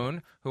Mike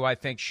Boone, who I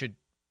think should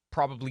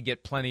probably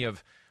get plenty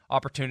of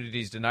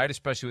opportunities tonight,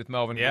 especially with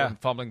Melvin Gordon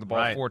fumbling the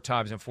ball 4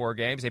 times in 4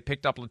 games. They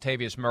picked up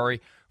Latavius Murray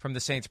from the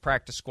Saints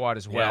practice squad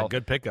as well. Yeah,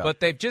 good pickup. But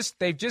they've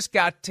just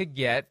got to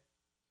get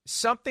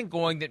something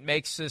going that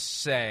makes us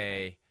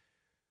say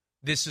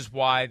this is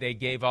why they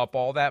gave up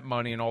all that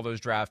money and all those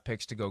draft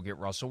picks to go get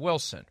Russell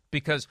Wilson.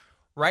 Because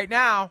right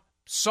now,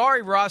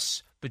 sorry,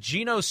 Russ, but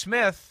Geno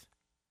Smith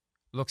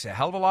looks a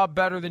hell of a lot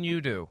better than you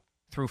do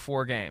through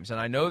 4 games. And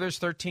I know there's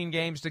 13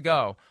 games to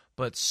go,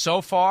 but so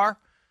far,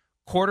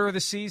 quarter of the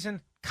season,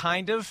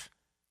 kind of,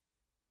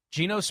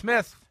 Geno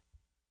Smith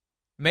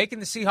making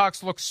the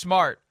Seahawks look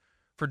smart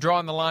for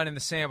drawing the line in the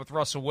sand with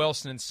Russell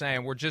Wilson and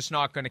saying, we're just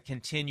not going to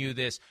continue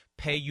this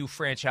pay you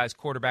franchise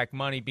quarterback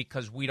money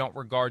because we don't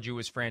regard you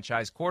as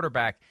franchise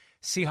quarterback.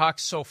 Seahawks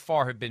so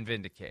far have been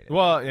vindicated.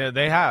 Well, yeah,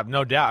 they have,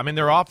 no doubt. I mean,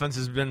 their offense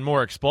has been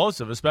more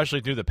explosive,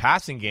 especially through the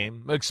passing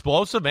game.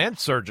 Explosive and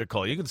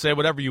surgical. You can say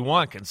whatever you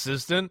want,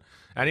 consistent,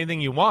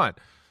 anything you want.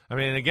 I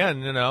mean,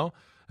 again,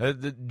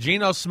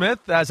 Geno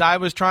Smith, as I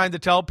was trying to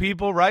tell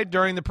people, right,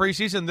 during the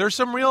preseason, there's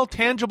some real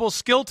tangible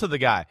skill to the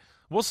guy.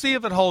 We'll see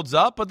if it holds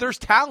up, but there's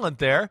talent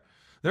there.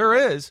 There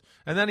is.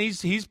 And then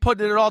he's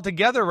putting it all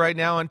together right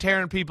now and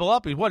tearing people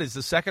up. He's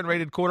the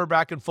second-rated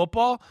quarterback in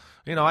football?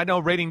 I know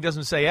rating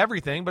doesn't say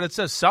everything, but it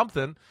says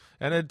something,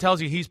 and it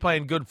tells you he's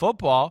playing good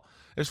football.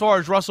 As far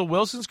as Russell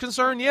Wilson's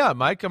concerned, yeah,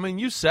 Mike, I mean,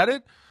 you said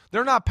it.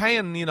 They're not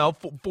paying,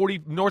 north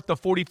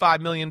of $45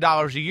 million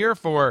a year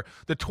for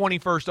the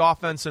 21st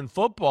offense in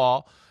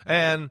football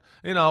and,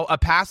 a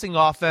passing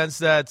offense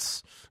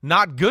that's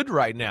not good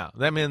right now.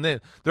 I mean,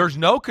 there's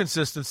no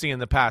consistency in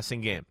the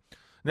passing game.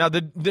 Now,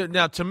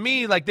 now to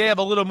me, they have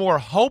a little more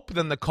hope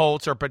than the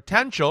Colts or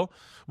potential.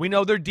 We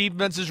know their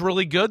defense is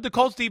really good. The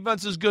Colts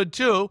defense is good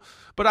too,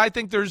 but I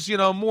think there's,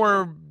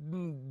 more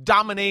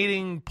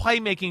dominating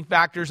playmaking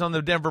factors on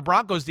the Denver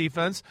Broncos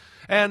defense.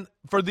 And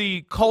for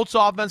the Colts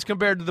offense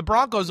compared to the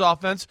Broncos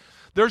offense,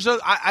 there's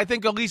I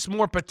think at least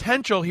more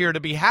potential here to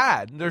be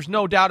had. There's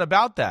no doubt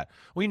about that.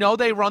 We know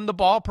they run the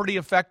ball pretty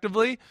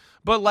effectively,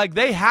 but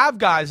they have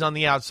guys on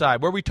the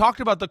outside where we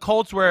talked about the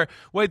Colts where,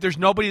 there's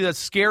nobody that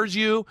scares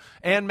you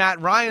and Matt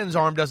Ryan's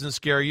arm doesn't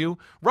scare you.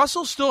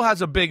 Russell still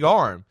has a big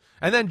arm.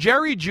 And then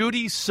Jerry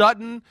Jeudy,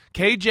 Sutton,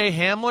 KJ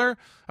Hamler,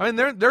 I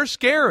mean, they're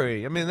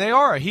scary. I mean, they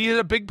are. He hit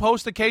a big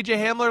post to KJ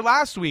Hamler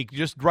last week,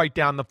 just right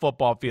down the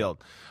football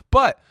field.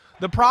 But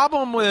the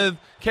problem with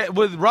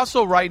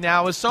Russell right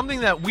now is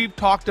something that we've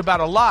talked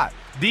about a lot.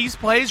 These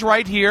plays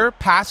right here,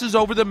 passes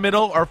over the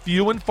middle, are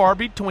few and far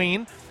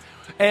between.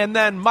 And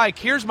then, Mike,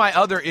 here's my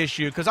other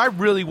issue, because I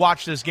really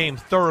watched this game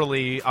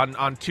thoroughly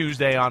on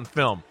Tuesday on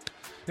film.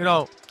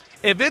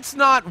 If it's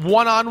not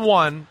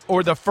one-on-one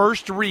or the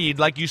first read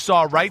like you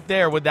saw right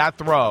there with that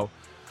throw,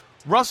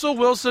 Russell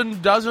Wilson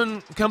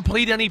doesn't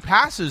complete any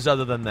passes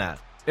other than that.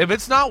 If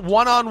it's not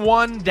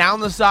one-on-one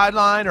down the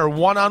sideline or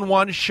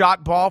one-on-one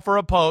shot ball for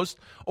a post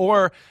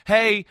or,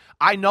 hey,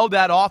 I know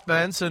that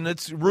offense and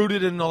it's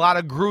rooted in a lot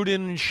of Gruden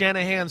and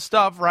Shanahan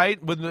stuff,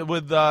 right,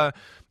 with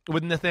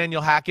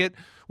Nathaniel Hackett,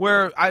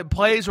 where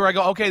plays where I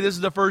go, okay, this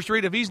is the first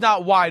read. If he's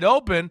not wide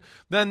open,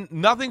 then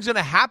nothing's going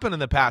to happen in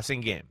the passing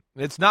game.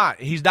 It's not.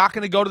 He's not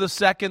going to go to the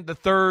second, the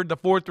third, the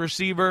fourth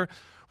receiver.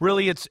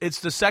 Really, it's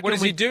the second. What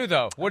does he do,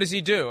 though? What does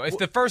he do? If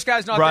the first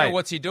guy's not there,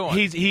 what's he doing?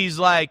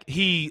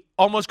 He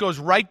almost goes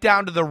right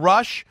down to the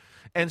rush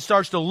and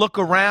starts to look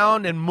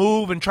around and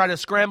move and try to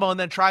scramble and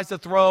then tries to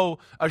throw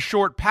a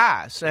short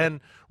pass.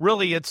 And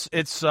really,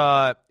 it's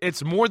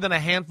more than a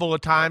handful of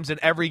times in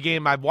every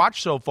game I've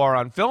watched so far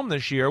on film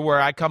this year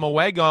where I come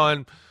away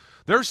going,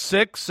 there's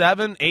 6,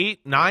 7,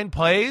 8, 9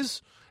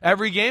 plays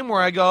every game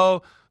where I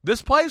go,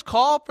 this play's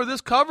called for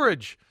this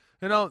coverage.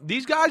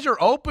 These guys are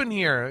open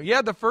here.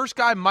 Yeah, the first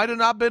guy might have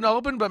not been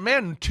open, but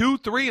man, 2,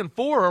 3, and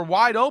 4 are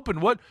wide open.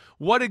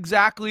 What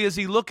exactly is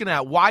he looking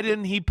at? Why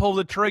didn't he pull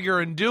the trigger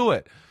and do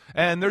it?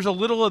 And there's a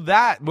little of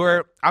that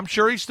where I'm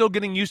sure he's still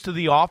getting used to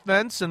the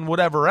offense and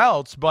whatever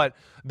else, but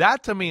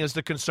that to me is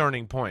the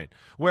concerning point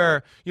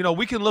where,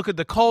 we can look at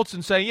the Colts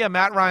and say, yeah,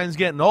 Matt Ryan's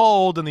getting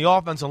old and the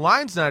offensive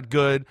line's not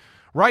good.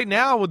 Right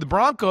now with the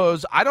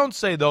Broncos, I don't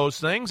say those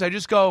things. I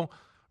just go,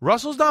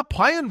 Russell's not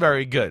playing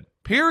very good,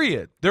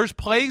 period. There's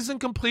plays and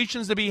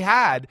completions to be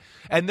had,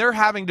 and they're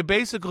having to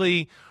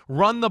basically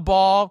run the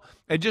ball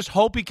and just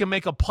hope he can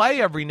make a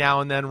play every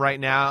now and then right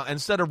now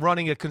instead of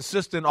running a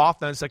consistent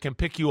offense that can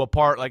pick you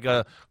apart like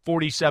a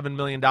 $47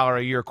 million a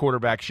year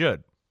quarterback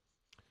should.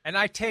 And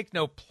I take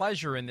no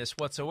pleasure in this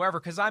whatsoever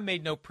because I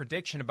made no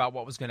prediction about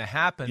what was going to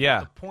happen.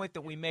 Yeah. The point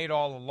that we made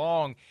all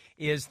along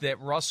is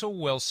that Russell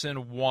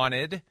Wilson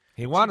wanted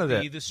to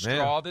be the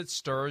straw that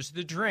stirs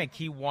the drink.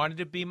 He wanted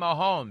to be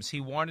Mahomes.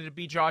 He wanted to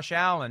be Josh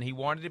Allen. He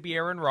wanted to be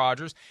Aaron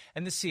Rodgers.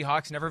 And the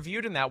Seahawks never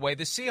viewed him that way.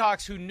 The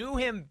Seahawks, who knew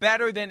him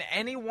better than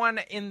anyone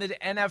in the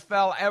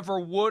NFL ever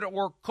would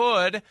or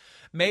could,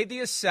 made the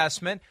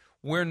assessment,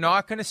 we're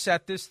not going to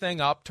set this thing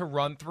up to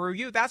run through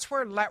you. That's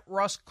where Let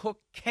Russ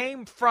Cook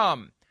came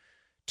from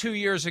 2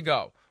 years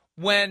ago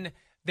when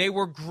they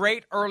were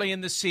great early in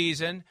the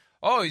season.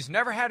 Oh, he's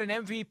never had an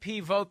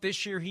MVP vote.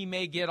 This year he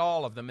may get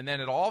all of them. And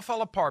then it all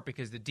fell apart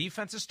because the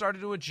defenses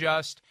started to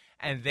adjust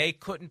and they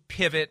couldn't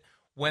pivot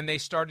when they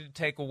started to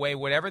take away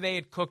whatever they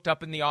had cooked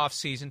up in the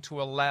offseason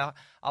to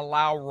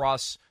allow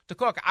Russ to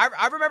cook.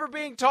 I remember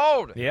being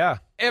told, if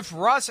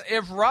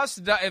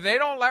they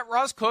don't let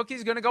Russ cook,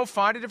 he's going to go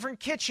find a different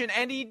kitchen,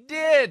 and he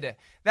did.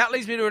 That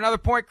leads me to another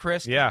point,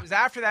 Chris. Yeah. It was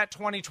after that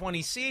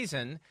 2020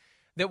 season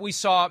that we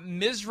saw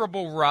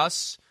miserable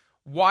Russ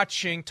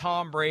watching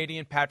Tom Brady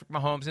and Patrick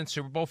Mahomes in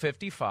Super Bowl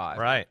 55.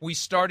 Right. We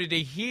started to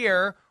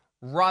hear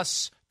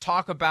Russ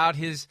talk about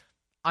his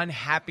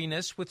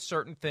unhappiness with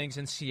certain things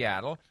in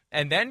Seattle.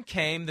 And then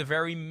came the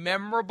very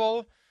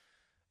memorable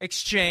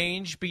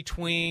exchange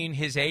between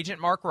his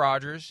agent, Mark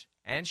Rodgers,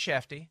 and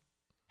Shefty.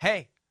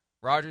 Hey,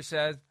 Rodgers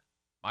said,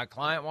 my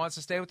client wants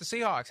to stay with the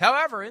Seahawks.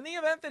 However, in the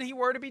event that he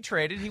were to be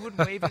traded, he would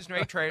waive his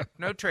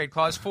no trade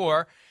clause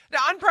for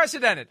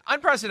unprecedented.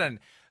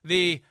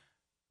 The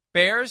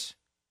Bears,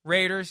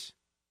 Raiders,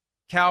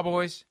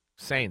 Cowboys,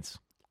 Saints.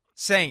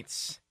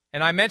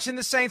 And I mentioned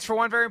the Saints for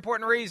one very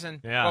important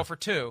reason. Yeah. Well, for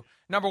two.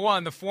 Number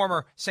one, the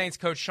former Saints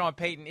coach Sean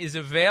Payton is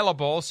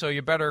available, so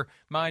you better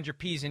mind your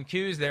P's and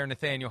Q's there,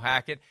 Nathaniel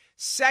Hackett.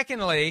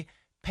 Secondly,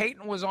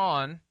 Payton was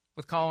on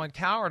with Colin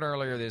Cowherd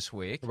earlier this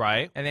week.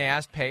 Right. And they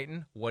asked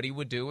Payton what he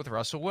would do with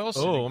Russell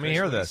Wilson. Oh, let me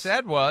hear this.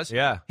 What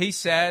he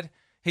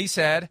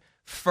said,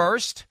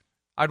 first,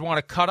 I'd want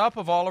a cut-up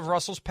of all of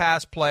Russell's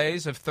pass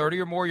plays of 30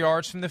 or more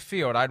yards from the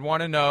field. I'd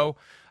want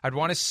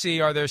to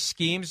see, are there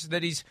schemes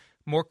that he's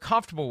more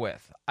comfortable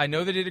with? I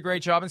know they did a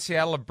great job in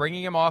Seattle of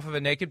bringing him off of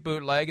a naked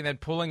bootleg and then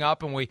pulling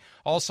up, and we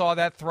all saw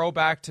that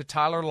throwback to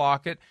Tyler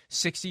Lockett,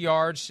 60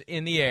 yards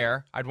in the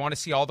air. I'd want to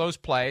see all those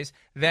plays.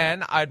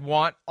 Then I'd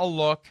want a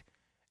look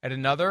at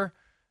another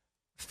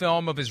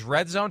film of his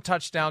red zone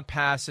touchdown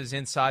passes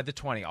inside the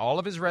 20. All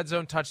of his red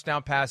zone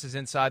touchdown passes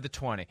inside the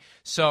 20.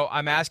 So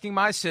I'm asking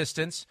my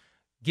assistants,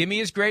 give me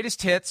his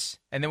greatest hits,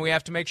 and then we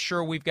have to make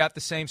sure we've got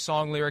the same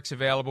song lyrics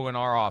available in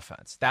our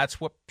offense.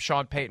 That's what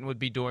Sean Payton would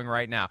be doing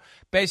right now.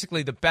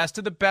 Basically, the best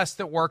of the best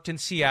that worked in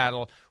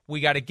Seattle,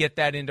 we got to get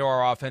that into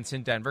our offense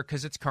in Denver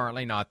because it's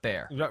currently not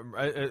there.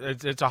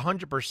 It's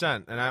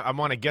 100%, and I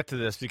want to get to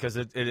this because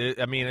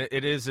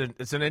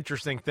it's an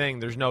interesting thing.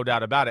 There's no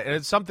doubt about it, and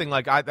it's something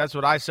like that's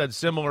what I said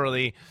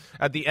similarly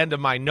at the end of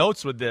my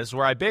notes with this,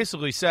 where I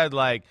basically said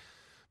like,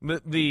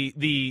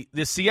 the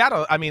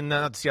Seattle,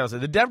 not Seattle,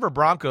 the Denver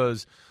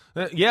Broncos,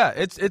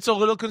 it's a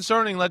little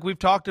concerning like we've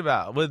talked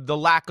about with the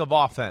lack of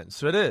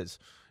offense. It is.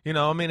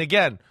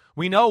 Again,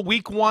 we know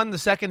week one, the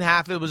second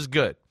half, it was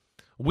good.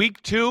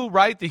 Week two,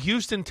 right, the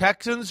Houston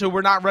Texans, who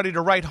we're not ready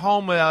to write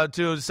home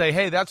to say,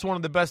 hey, that's one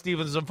of the best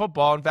defenses in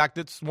football. In fact,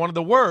 it's one of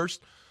the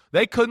worst.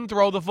 They couldn't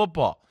throw the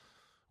football.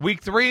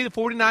 Week three, the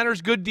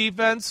 49ers, good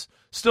defense,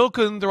 still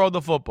couldn't throw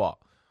the football.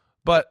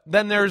 But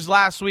then there's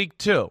last week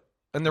too.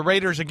 And the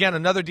Raiders, again,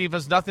 another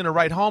defense, nothing to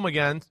write home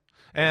against.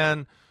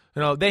 And,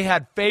 they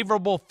had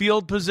favorable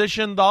field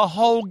position the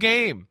whole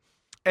game.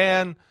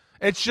 And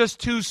it's just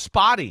too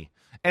spotty.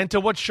 And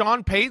to what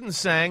Sean Payton's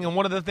saying, and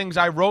one of the things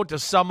I wrote to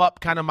sum up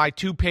kind of my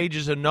 2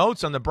 pages of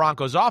notes on the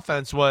Broncos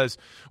offense was,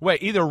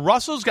 either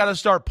Russell's got to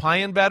start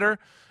playing better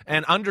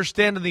and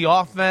understanding the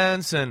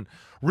offense and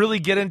really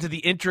get into the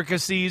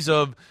intricacies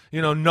of,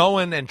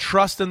 knowing and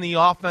trusting the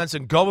offense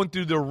and going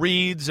through the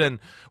reads and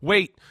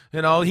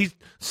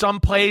some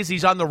plays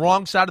he's on the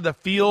wrong side of the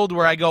field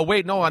where I go,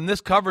 on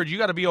this coverage, you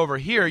got to be over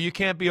here. You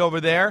can't be over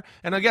there.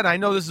 And again, I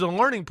know this is a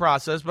learning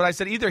process, but I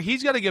said either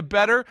he's got to get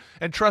better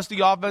and trust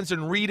the offense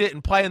and read it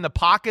and play in the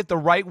pocket the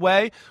right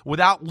way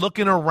without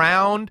looking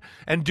around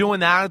and doing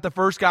that at the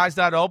first guy's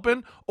not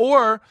open,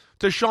 or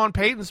to Sean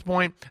Payton's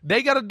point,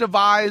 they got to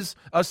devise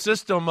a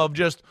system of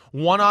just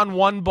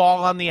one-on-one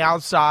ball on the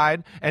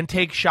outside and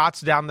take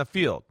shots down the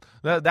field.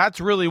 That's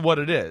really what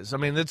it is. I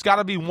mean, it's got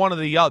to be one or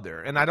the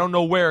other, and I don't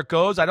know where it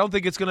goes. I don't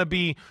think it's going to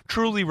be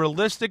truly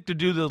realistic to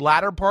do the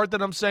latter part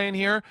that I'm saying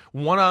here,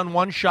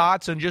 one-on-one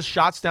shots and just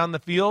shots down the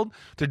field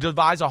to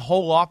devise a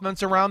whole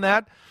offense around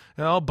that.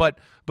 But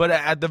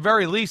at the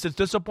very least, it's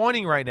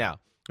disappointing right now.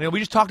 We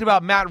just talked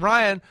about Matt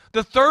Ryan.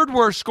 The third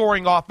worst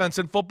scoring offense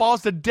in football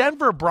is the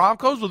Denver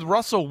Broncos with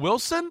Russell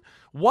Wilson.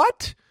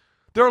 What?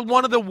 They're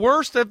one of the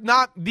worst, if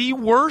not the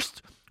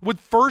worst, with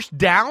first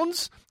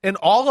downs in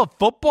all of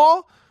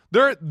football.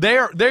 They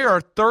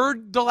are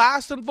third to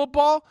last in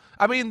football.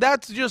 I mean,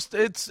 that's just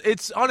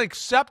it's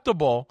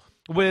unacceptable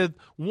with,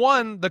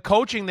 one, the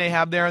coaching they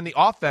have there in the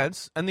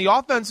offense, and the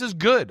offense is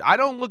good. I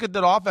don't look at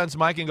that offense,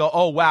 Mike, and go,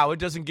 oh, wow, it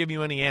doesn't give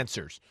you any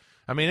answers.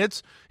 I mean,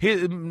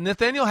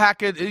 Nathaniel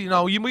Hackett, you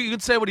can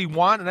say what he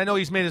wants, and I know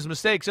he's made his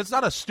mistakes. It's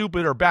not a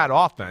stupid or bad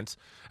offense.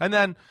 And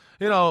then,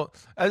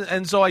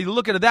 and so I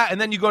look at that,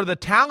 and then you go to the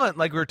talent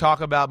like we were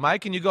talking about,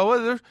 Mike, and you go,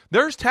 well,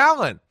 there's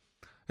talent.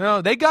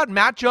 They got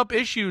matchup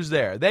issues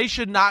there. They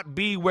should not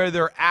be where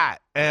they're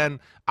at. And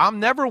I'm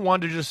never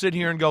one to just sit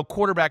here and go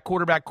quarterback,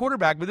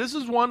 but this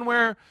is one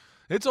where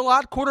it's a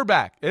lot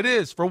quarterback. It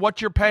is, for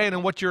what you're paying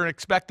and what you're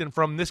expecting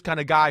from this kind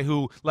of guy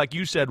who, like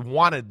you said,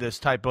 wanted this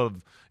type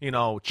of,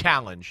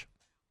 challenge.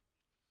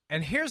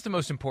 And here's the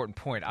most important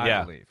point,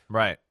 I believe.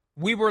 Right.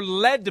 We were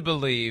led to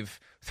believe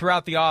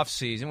throughout the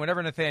offseason,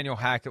 whenever Nathaniel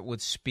Hackett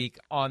would speak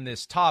on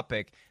this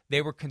topic,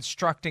 they were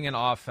constructing an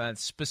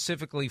offense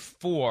specifically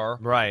for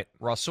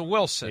Russell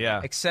Wilson.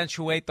 Yeah.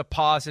 Accentuate the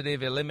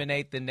positive,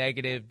 eliminate the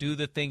negative, do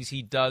the things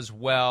he does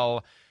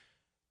well.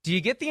 Do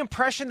you get the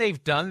impression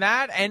they've done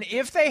that? And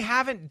if they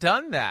haven't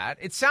done that,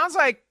 it sounds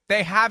like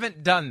they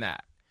haven't done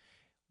that.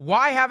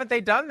 Why haven't they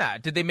done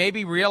that? Did they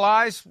maybe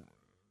realize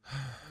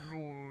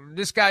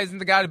this guy isn't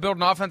the guy to build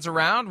an offense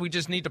around? We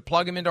just need to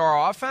plug him into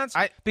our offense?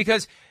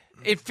 Because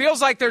it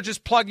feels like they're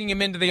just plugging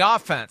him into the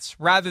offense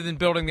rather than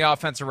building the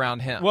offense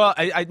around him. Well,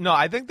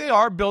 I think they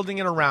are building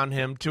it around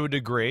him to a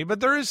degree, but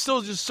there is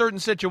still just certain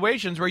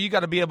situations where you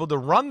got to be able to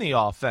run the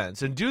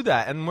offense and do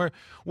that. And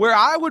where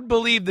I would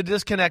believe the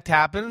disconnect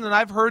happened, and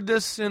I've heard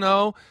this,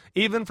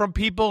 even from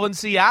people in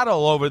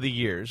Seattle over the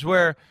years,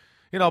 where,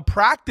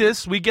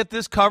 practice, we get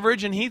this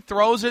coverage, and he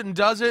throws it and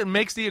does it and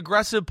makes the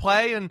aggressive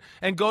play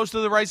and goes to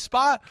the right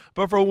spot.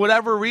 But for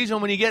whatever reason,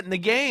 when you get in the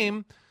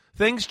game,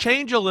 things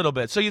change a little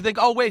bit. So you think,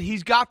 oh, wait,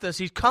 he's got this.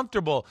 He's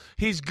comfortable.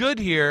 He's good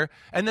here.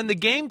 And then the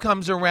game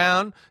comes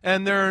around,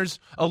 and there's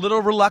a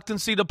little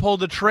reluctancy to pull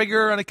the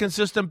trigger on a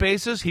consistent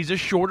basis. He's a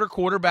shorter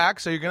quarterback,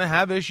 so you're going to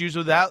have issues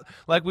with that,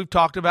 like we've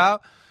talked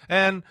about.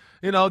 And,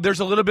 there's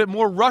a little bit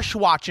more rush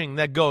watching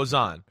that goes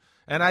on.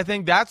 And I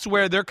think that's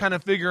where they're kind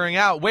of figuring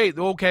out, we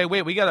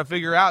got to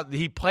figure out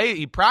he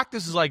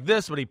practices like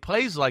this, but he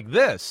plays like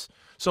this.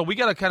 So we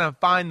got to kind of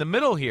find the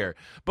middle here.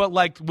 But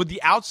like with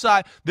the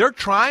outside, they're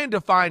trying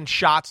to find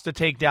shots to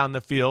take down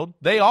the field.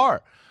 They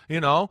are,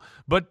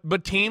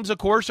 But teams, of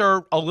course,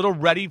 are a little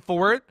ready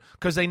for it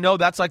because they know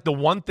that's like the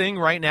one thing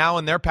right now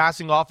in their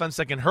passing offense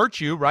that can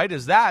hurt you, right,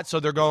 is that. So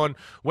they're going,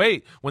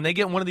 wait, when they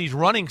get one of these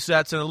running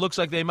sets and it looks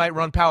like they might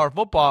run power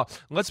football,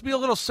 let's be a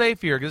little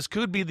safe here because this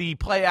could be the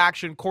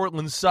play-action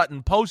Cortland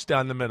Sutton post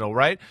down the middle,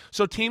 right?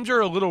 So teams are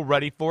a little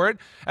ready for it.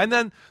 And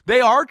then they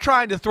are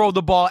trying to throw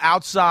the ball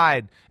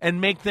outside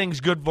and make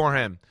things good for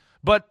him.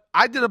 But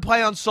I did a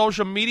play on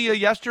social media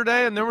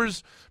yesterday, and there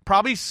was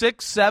probably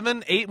 6,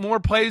 7, 8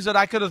 more plays that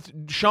I could have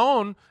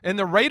shown in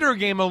the Raider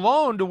game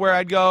alone to where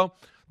I'd go,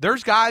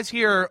 there's guys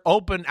here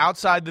open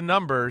outside the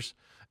numbers,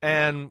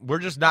 and we're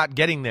just not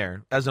getting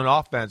there as an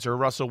offense or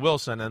Russell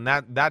Wilson. And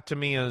that to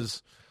me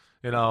is,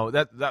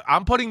 that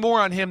I'm putting more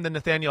on him than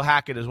Nathaniel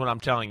Hackett is what I'm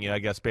telling you, I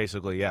guess,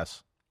 basically,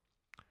 yes.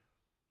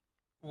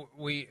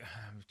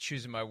 I'm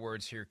choosing my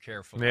words here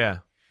carefully. Yeah.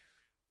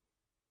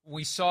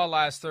 We saw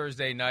last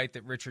Thursday night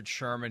that Richard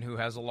Sherman, who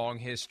has a long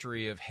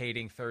history of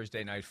hating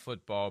Thursday night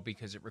football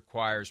because it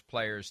requires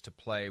players to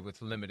play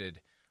with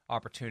limited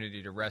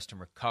opportunity to rest and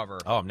recover.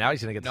 Oh, now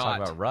he's going to get to talk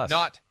about Russ.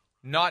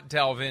 Not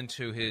delve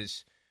into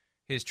his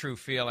true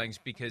feelings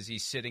because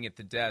he's sitting at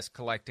the desk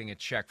collecting a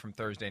check from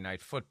Thursday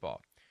night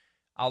football.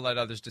 I'll let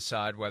others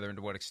decide whether and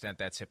to what extent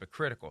that's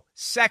hypocritical.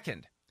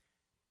 Second,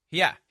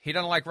 he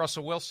doesn't like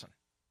Russell Wilson.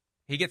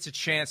 He gets a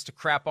chance to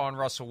crap on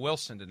Russell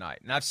Wilson tonight.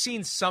 And I've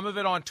seen some of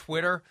it on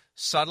Twitter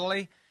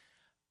subtly.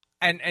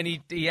 And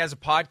he has a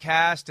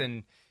podcast,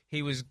 and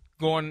he was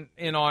going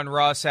in on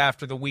Russ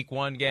after the Week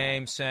 1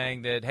 game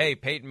saying that, hey,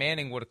 Peyton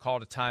Manning would have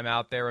called a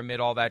timeout there amid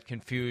all that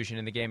confusion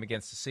in the game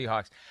against the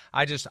Seahawks.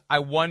 I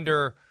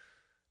wonder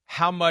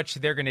how much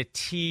they're going to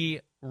tee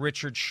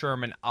Richard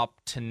Sherman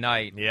up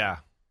tonight. Yeah.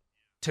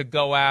 To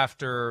go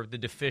after the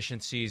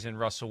deficiencies in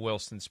Russell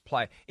Wilson's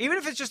play. Even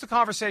if it's just a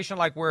conversation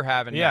like we're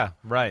having now.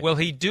 Right. Will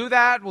he do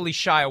that? Will he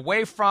shy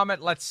away from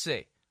it? Let's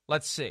see.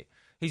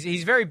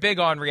 He's very big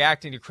on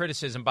reacting to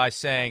criticism by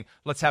saying,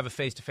 let's have a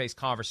face-to-face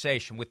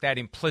conversation with that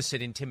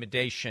implicit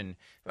intimidation.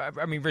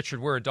 I mean, Richard,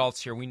 we're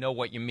adults here. We know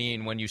what you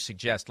mean when you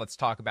suggest let's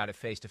talk about it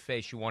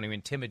face-to-face. You want to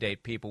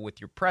intimidate people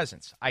with your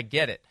presence. I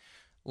get it.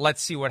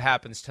 Let's see what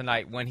happens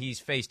tonight when he's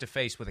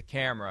face-to-face with a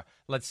camera.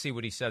 Let's see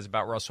what he says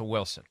about Russell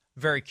Wilson.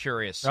 very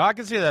curious. I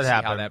can see that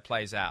happen. How that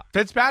plays out.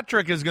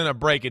 Fitzpatrick is going to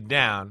break it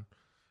down.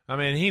 I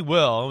mean, he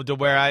will, to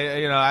where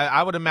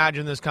I would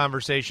imagine this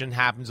conversation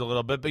happens a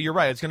little bit. But you're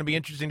right; it's going to be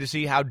interesting to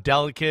see how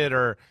delicate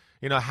or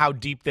how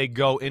deep they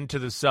go into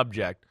the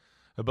subject.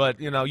 But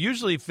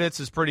usually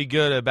Fitz is pretty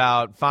good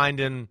about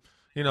finding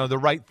the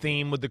right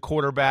theme with the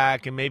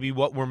quarterback and maybe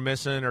what we're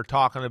missing or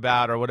talking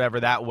about or whatever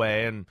that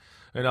way. And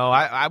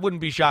I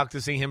wouldn't be shocked to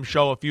see him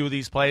show a few of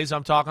these plays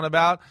I'm talking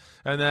about,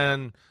 and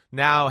then.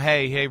 Now,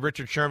 hey,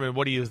 Richard Sherman,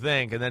 what do you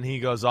think? And then he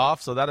goes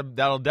off. So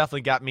that'll definitely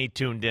got me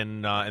tuned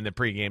in the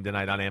pregame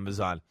tonight on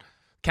Amazon.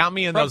 Count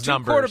me in those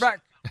numbers.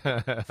 Quarterback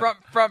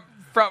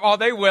from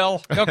they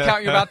will. They'll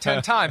count you about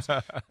 10 times.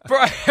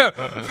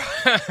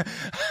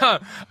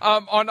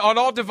 On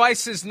all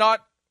devices,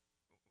 not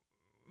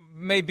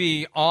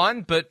maybe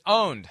on, but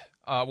owned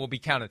will be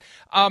counted.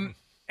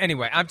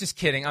 Anyway, I'm just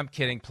kidding. I'm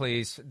kidding.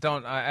 Please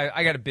don't.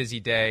 I got a busy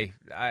day.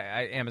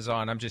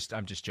 Amazon. I'm just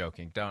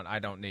joking. I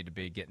don't need to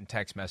be getting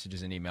text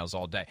messages and emails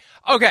all day.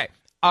 Okay.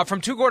 From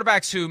two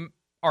quarterbacks who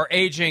are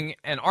aging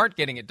and aren't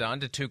getting it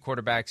done to two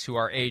quarterbacks who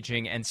are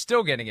aging and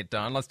still getting it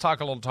done. Let's talk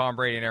a little Tom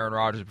Brady and Aaron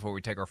Rodgers before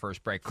we take our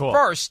first break. Cool.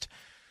 First,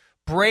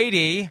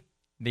 Brady.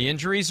 The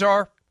injuries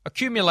are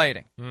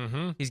accumulating.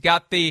 Mm-hmm. He's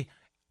got the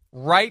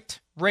right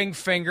ring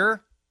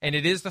finger. And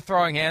it is the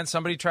throwing hand.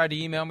 Somebody tried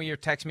to email me or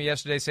text me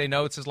yesterday, say,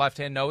 no, it's his left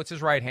hand. No, it's his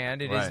right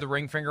hand. It is the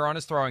ring finger on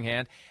his throwing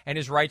hand and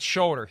his right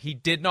shoulder. He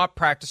did not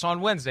practice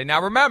on Wednesday.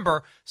 Now,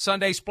 remember,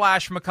 Sunday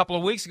splash from a couple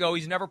of weeks ago,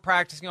 he's never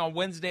practicing on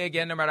Wednesday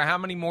again, no matter how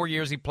many more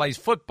years he plays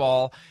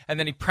football. And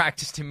then he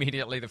practiced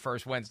immediately the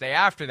first Wednesday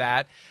after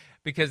that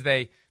because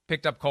they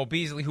picked up Cole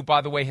Beasley, who,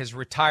 by the way, has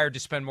retired to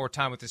spend more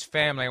time with his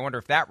family. I wonder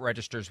if that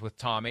registers with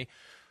Tommy.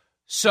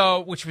 So,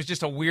 which was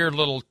just a weird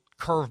little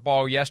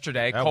curveball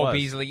yesterday. Cole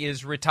Beasley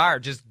is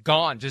retired, just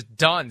gone, just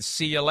done.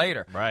 See you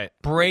later. Right.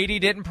 Brady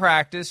didn't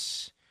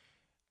practice,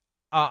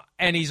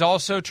 and he's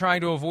also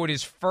trying to avoid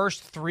his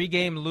first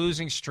 3-game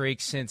losing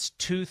streak since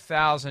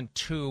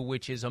 2002,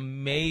 which is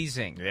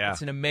amazing. Yeah.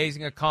 It's an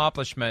amazing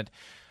accomplishment.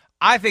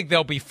 I think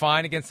they'll be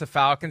fine against the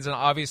Falcons, and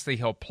obviously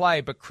he'll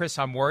play. But, Chris,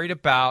 I'm worried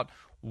about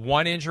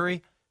one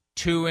injury,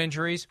 two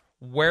injuries.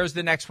 Where's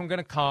the next one going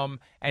to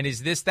come? And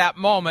is this that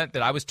moment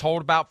that I was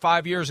told about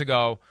 5 years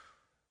ago?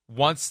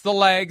 Once the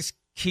legs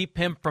keep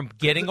him from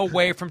getting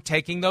away from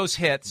taking those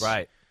hits,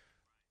 right,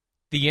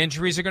 the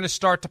injuries are going to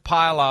start to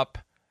pile up,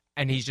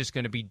 and he's just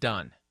going to be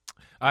done.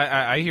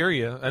 I hear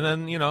you. And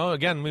then,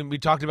 again, we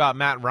talked about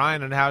Matt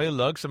Ryan and how he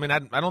looks. I mean, I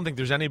don't think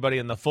there's anybody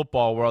in the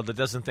football world that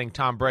doesn't think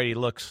Tom Brady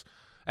looks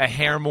a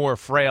hair more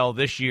frail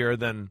this year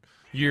than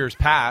years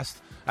past.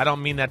 I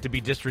don't mean that to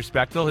be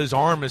disrespectful. His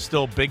arm is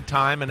still big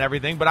time and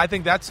everything. But I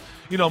think that's,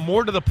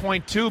 more to the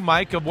point, too,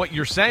 Mike, of what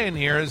you're saying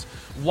here is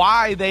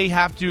why they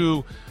have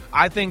to –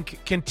 I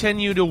think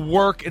continue to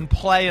work and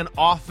play an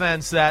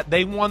offense that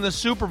they won the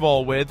Super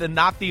Bowl with and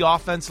not the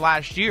offense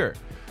last year,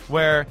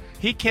 where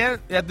he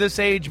can't at this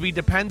age be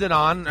dependent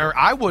on, or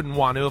I wouldn't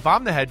want to if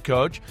I'm the head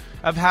coach,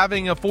 of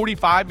having a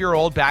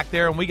 45-year-old back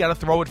there and we got to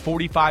throw it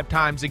 45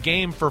 times a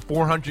game for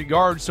 400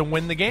 yards to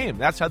win the game.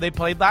 That's how they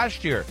played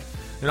last year.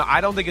 I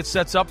don't think it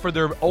sets up for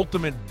their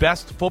ultimate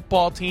best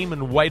football team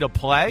and way to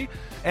play.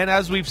 And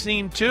as we've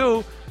seen,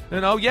 too,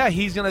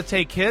 he's going to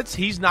take hits.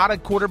 He's not a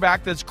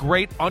quarterback that's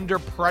great under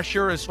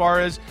pressure as far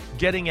as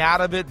getting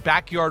out of it,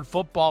 backyard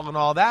football and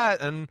all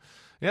that. And,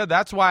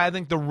 that's why I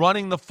think the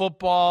running the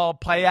football,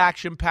 play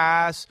action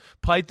pass,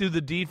 play through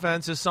the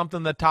defense is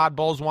something that Todd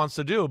Bowles wants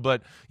to do.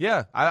 But,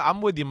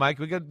 I'm with you, Mike.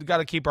 We got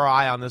to keep our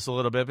eye on this a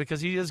little bit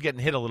because he is getting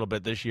hit a little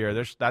bit this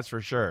year. That's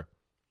for sure.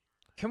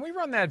 Can we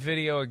run that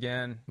video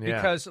again? Yeah.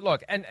 Because,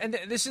 look, and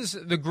this is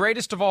the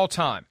greatest of all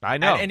time. I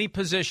know. At any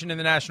position in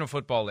the National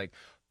Football League.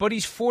 But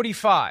he's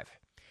 45.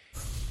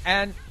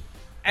 And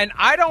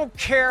I don't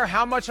care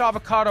how much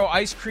avocado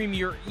ice cream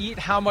you eat,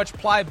 how much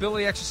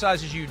pliability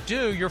exercises you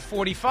do, you're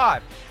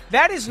 45.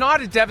 That is not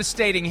a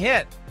devastating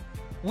hit.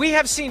 We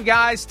have seen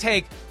guys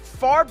take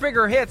far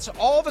bigger hits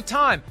all the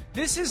time.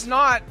 This is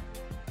not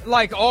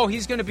like,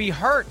 he's going to be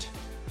hurt.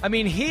 I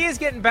mean, he is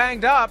getting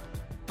banged up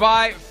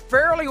by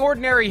fairly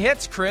ordinary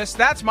hits, Chris.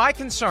 That's my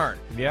concern.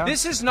 Yeah.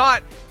 This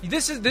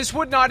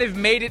would not have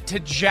made it to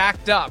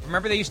jacked up.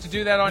 Remember they used to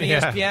do that on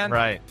ESPN?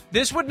 Right.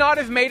 This would not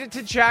have made it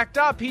to jacked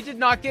up. He did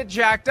not get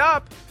jacked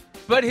up,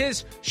 but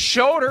his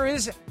shoulder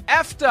is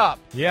effed up.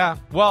 Yeah.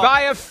 Well,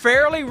 by a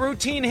fairly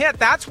routine hit.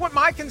 That's what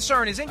my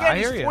concern is. Again,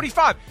 he's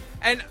 45.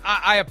 And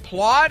I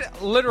applaud,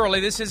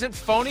 literally, this isn't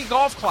phony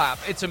golf clap.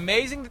 It's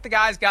amazing that the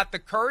guy's got the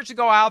courage to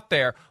go out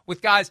there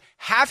with guys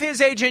half his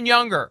age and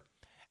younger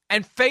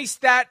and face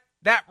that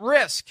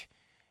risk.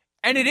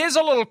 And it is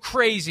a little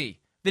crazy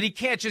that he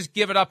can't just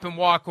give it up and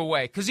walk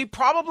away, because he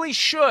probably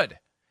should.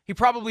 He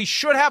probably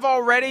should have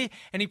already,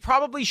 and he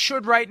probably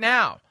should right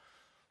now.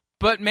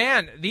 But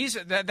man,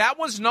 that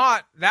was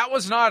not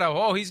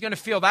a he's going to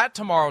feel that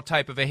tomorrow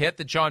type of a hit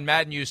that John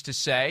Madden used to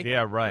say.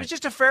 Yeah, right. It was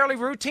just a fairly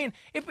routine.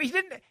 It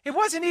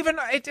wasn't even.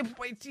 I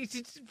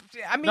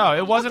mean, no,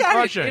 it wasn't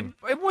crushing.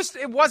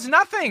 It was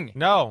nothing.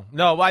 No.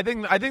 I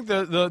think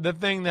the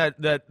thing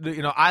that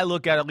I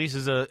look at least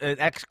as an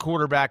ex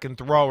quarterback and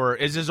thrower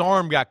is his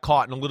arm got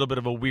caught in a little bit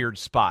of a weird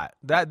spot.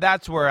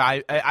 That's where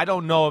I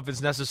don't know if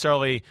it's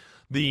necessarily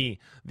the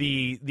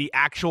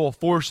actual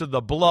force of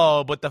the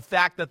blow, but the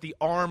fact that the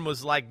arm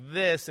was like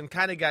this and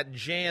kind of got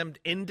jammed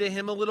into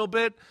him a little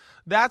bit,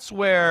 that's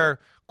where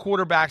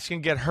quarterbacks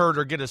can get hurt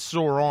or get a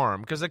sore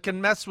arm because it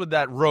can mess with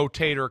that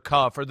rotator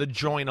cuff or the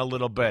joint a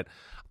little bit.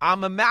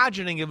 I'm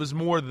imagining it was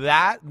more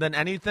that than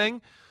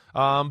anything,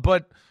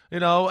 but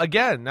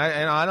again,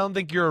 I don't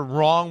think you're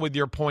wrong with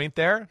your point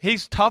there.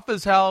 He's tough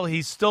as hell.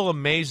 He's still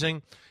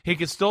amazing. He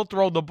can still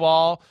throw the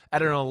ball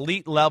at an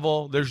elite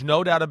level. There's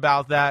no doubt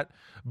about that.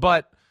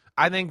 But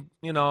I think,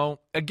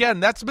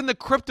 again, that's been the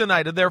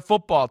kryptonite of their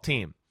football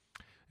team.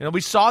 We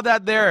saw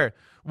that there.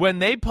 When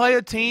they play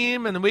a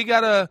team and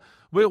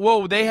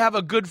they have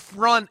a good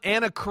front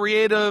and a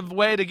creative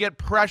way to get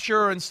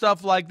pressure and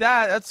stuff like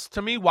that, that's,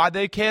 to me, why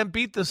they can't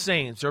beat the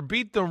Saints or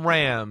beat the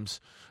Rams.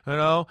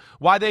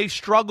 Why they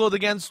struggled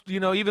against,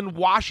 even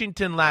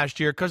Washington last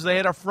year because they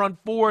had a front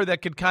four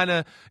that could kind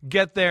of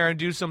get there and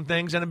do some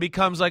things. And it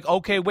becomes like,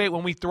 okay, wait,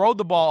 when we throw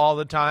the ball all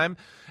the time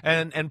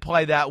and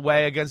play that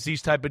way against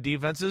these type of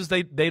defenses,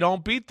 they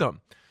don't beat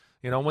them.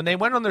 When they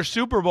went on their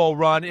Super Bowl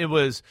run, it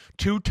was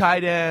 2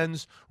 tight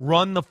ends,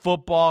 run the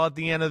football at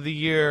the end of the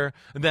year,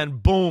 and then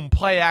boom,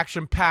 play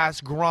action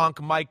pass,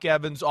 Gronk, Mike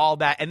Evans, all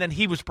that. And then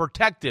he was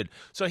protected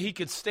so he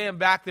could stand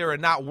back there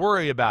and not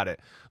worry about it.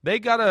 They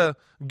got to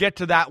get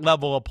to that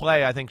level of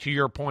play, I think, to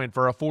your point,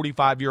 for a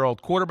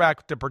 45-year-old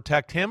quarterback to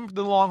protect him for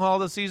the long haul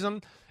of the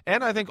season.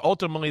 And I think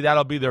ultimately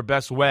that'll be their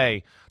best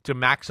way to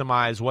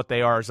maximize what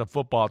they are as a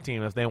football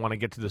team if they want to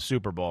get to the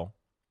Super Bowl.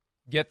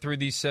 Get through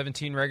these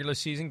 17 regular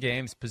season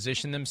games,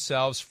 position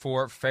themselves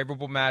for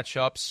favorable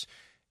matchups,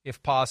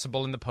 if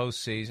possible, in the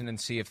postseason, and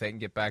see if they can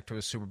get back to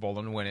a Super Bowl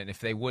and win it. And if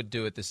they would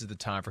do it, this is the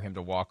time for him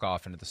to walk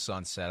off into the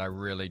sunset. I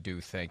really do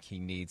think he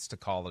needs to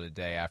call it a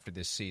day after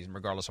this season,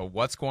 regardless of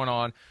what's going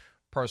on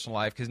personal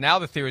life, because now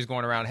the theory is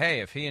going around,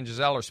 hey, if he and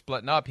Giselle are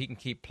splitting up, he can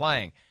keep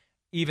playing.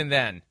 Even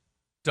then,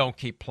 don't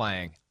keep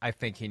playing. I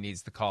think he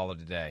needs to call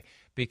it a day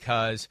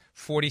because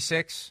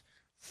 46,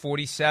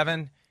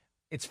 47,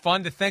 it's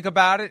fun to think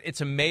about it.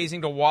 It's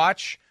amazing to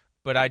watch,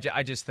 but I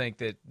just think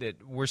that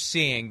we're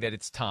seeing that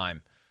it's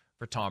time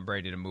for Tom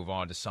Brady to move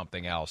on to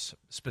something else,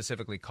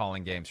 specifically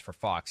calling games for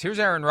Fox. Here's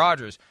Aaron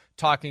Rodgers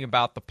talking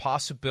about the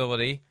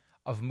possibility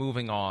of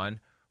moving on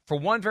for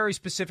one very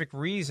specific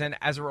reason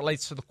as it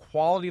relates to the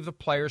quality of the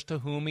players to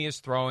whom he is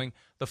throwing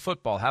the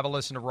football. Have a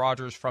listen to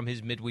Rodgers from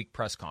his midweek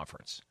press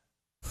conference.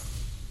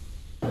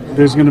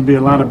 There's going to be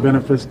a lot of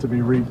benefits to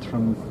be reaped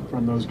from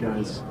those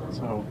guys.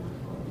 So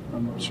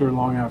I'm sure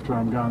long after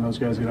I'm gone, those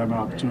guys are going to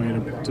have an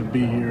opportunity to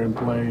be here and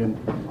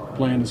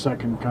play in the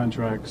second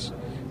contracts.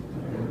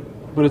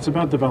 But it's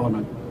about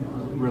development,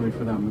 really,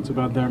 for them. It's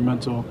about their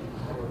mental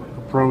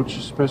approach,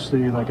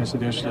 especially, like I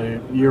said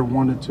yesterday, year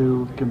 1 to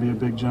 2 can be a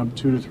big jump,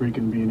 2 to 3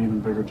 can be an even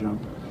bigger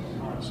jump.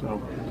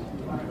 So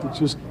it's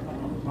just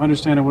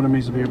understanding what it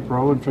means to be a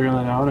pro and figuring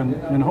that out.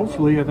 And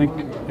hopefully, I think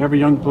every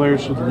young player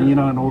should lean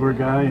on an older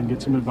guy and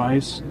get some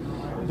advice.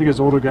 I think as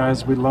older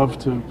guys, we love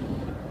to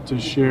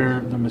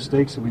share the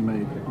mistakes that we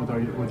made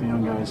with the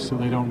young guys so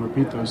they don't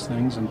repeat those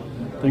things. And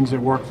things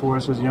that worked for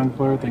us as a young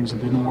player, things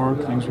that didn't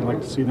work, things we'd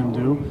like to see them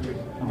do,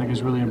 I think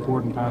is really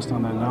important, passed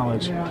on that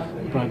knowledge.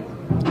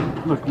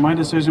 But look, my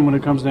decision when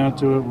it comes down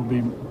to it will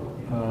be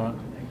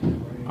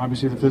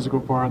obviously the physical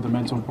part, the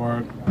mental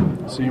part,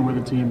 seeing where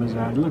the team is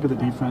at. You look at the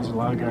defense, a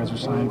lot of guys are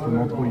signed for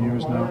multiple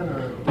years now.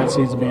 That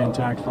seems to be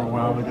intact for a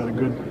while. They've got a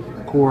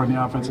good core on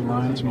the offensive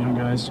line, some young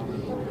guys.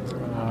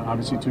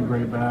 Obviously 2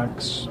 great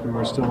backs who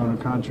are still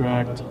under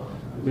contract.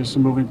 There's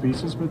some moving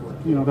pieces, but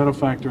that'll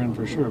factor in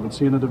for sure. But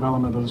seeing the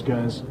development of those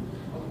guys,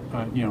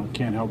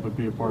 can't help but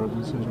be a part of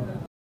the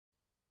decision.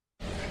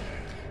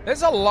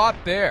 There's a lot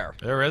there.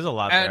 There is a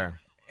lot there.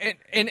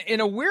 And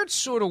in a weird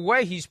sort of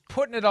way, he's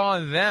putting it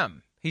on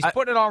them. He's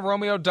putting it on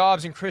Romeo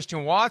Doubs and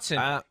Christian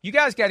Watson. You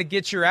guys got to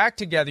get your act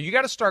together. You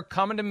got to start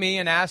coming to me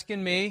and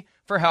asking me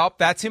for help.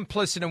 That's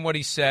implicit in what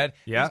he said.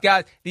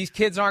 Yeah. These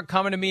kids aren't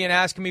coming to me and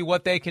asking me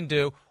what they can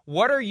do.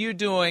 What are you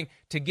doing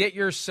to get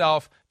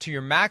yourself to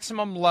your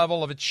maximum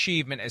level of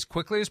achievement as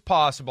quickly as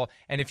possible?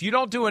 And if you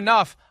don't do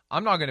enough,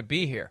 I'm not going to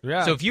be here.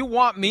 Yeah. So if you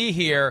want me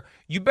here,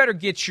 you better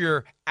get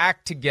your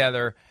act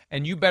together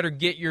and you better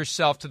get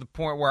yourself to the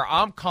point where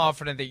I'm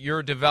confident that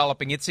you're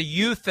developing. It's a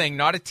you thing,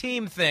 not a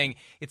team thing.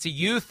 It's a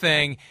you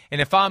thing.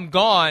 And if I'm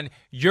gone,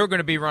 you're going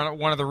to be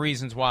one of the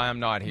reasons why I'm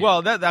not here.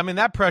 Well,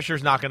 that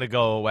pressure's not going to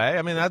go away.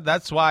 I mean,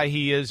 that's why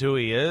he is who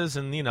he is.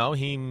 And,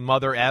 he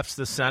mother F's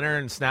the center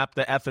and snapped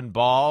the effing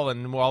ball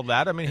and all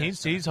that. I mean, he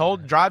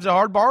drives a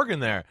hard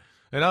bargain there.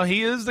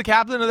 He is the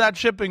captain of that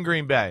ship in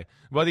Green Bay,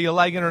 whether you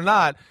like it or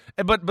not.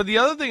 But the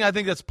other thing I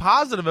think that's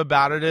positive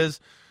about it is,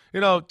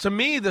 to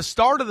me, the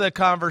start of the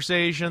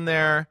conversation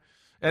there,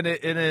 and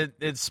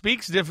it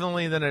speaks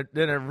differently than it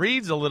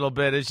reads a little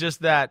bit, is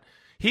just that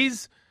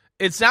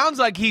it sounds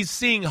like he's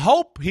seeing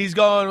hope. He's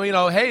going,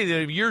 hey,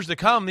 the years to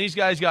come, these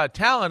guys got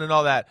talent and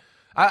all that.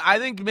 I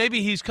think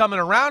maybe he's coming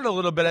around a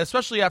little bit,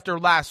 especially after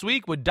last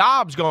week with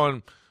Dobbs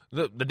going,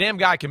 the damn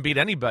guy can beat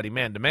anybody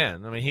man to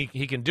man. I mean,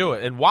 he can do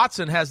it. And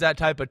Watson has that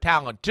type of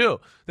talent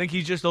too. I think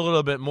he's just a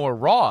little bit more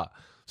raw.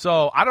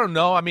 So I don't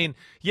know. I mean,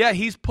 yeah,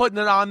 he's putting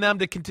it on them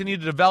to continue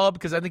to develop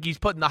because I think he's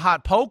putting the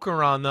hot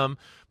poker on them.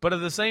 But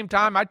at the same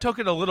time, I took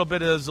it a little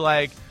bit as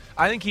like,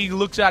 I think he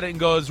looks at it and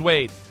goes,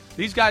 wait,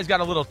 these guys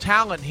got a little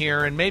talent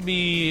here, and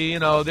maybe,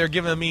 they're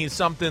giving me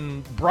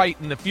something bright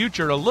in the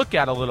future to look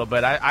at a little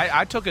bit.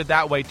 I took it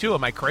that way, too.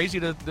 Am I crazy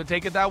to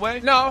take it that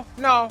way? No.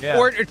 Yeah.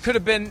 Or it could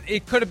have been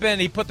he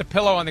put the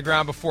pillow on the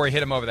ground before he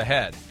hit him over the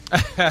head.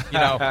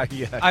 Yeah.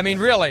 I mean,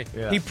 really.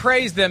 Yeah. He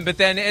praised them, but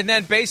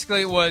then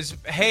basically it was,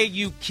 hey,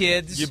 you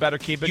kids. You better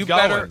keep it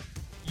going.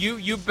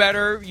 You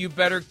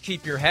better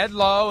keep your head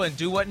low and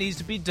do what needs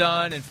to be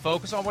done and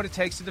focus on what it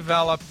takes to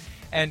develop.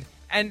 And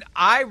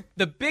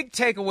the big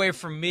takeaway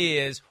from me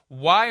is,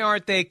 why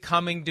aren't they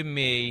coming to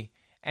me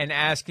and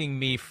asking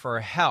me for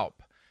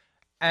help?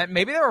 And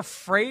maybe they're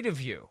afraid of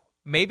you.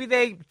 Maybe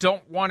they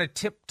don't want to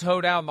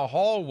tiptoe down the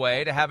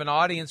hallway to have an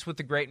audience with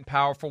the great and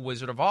powerful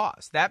Wizard of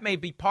Oz. That may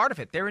be part of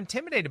it. They're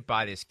intimidated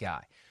by this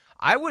guy.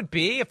 I would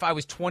be if I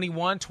was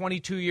 21,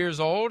 22 years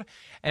old,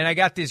 and I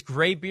got this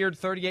gray-beard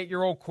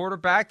 38-year-old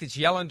quarterback that's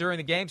yelling during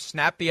the game,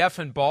 snap the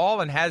effing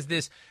ball, and has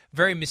this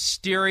very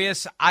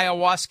mysterious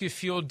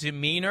ayahuasca-fueled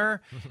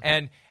demeanor.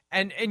 And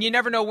you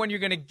never know when you're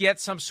going to get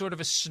some sort of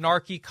a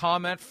snarky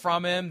comment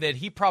from him that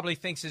he probably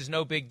thinks is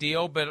no big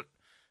deal, but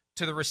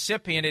to the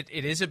recipient,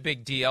 it is a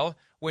big deal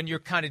when you're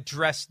kind of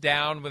dressed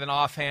down with an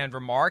offhand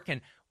remark. And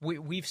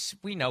we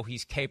know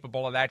he's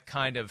capable of that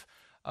kind of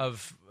a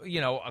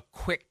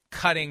quick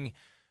cutting,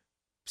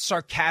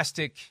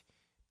 sarcastic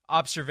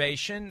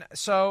observation.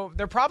 So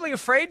they're probably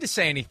afraid to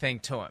say anything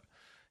to him.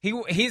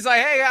 He's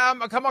like, hey,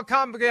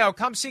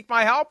 come seek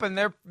my help, and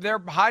they're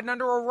hiding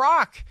under a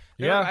rock.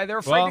 They're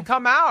afraid to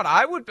come out.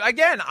 I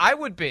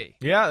would be.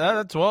 Yeah,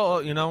 that's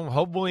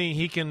hopefully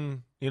he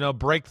can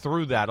break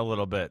through that a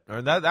little bit.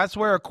 Or that's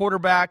where a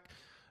quarterback,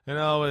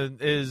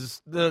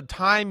 is the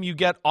time you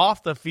get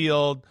off the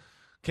field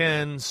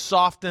can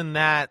soften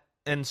that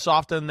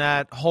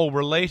whole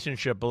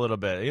relationship a little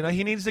bit.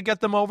 He needs to get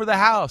them over the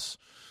house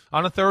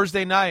on a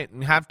Thursday night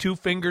and have 2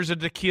 fingers of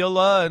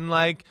tequila and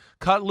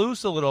cut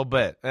loose a little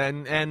bit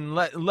and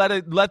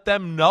let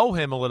them know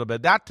him a little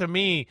bit. That to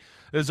me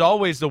is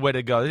always the way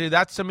to go.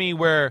 That's to me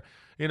where,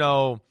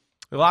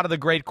 a lot of the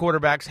great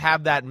quarterbacks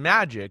have that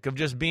magic of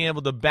just being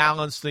able to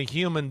balance the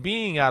human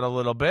being out a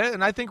little bit.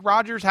 And I think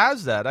Rodgers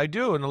has that. I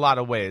do in a lot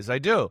of ways. I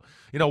do.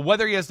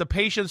 Whether he has the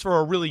patience for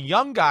a really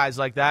young guys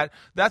like that,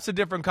 that's a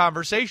different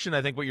conversation,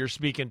 I think, what you're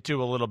speaking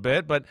to a little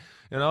bit. But,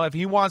 if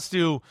he wants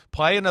to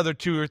play another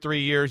 2 or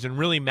 3 years and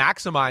really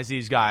maximize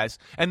these guys,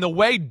 and the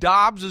way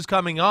Dobbs is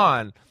coming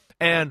on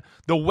and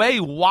the way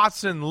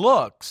Watson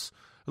looks,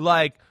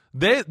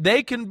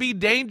 they can be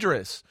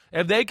dangerous.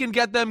 If they can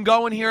get them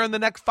going here in the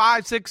next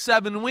 5, 6,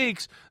 7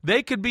 weeks,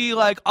 they could be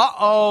like,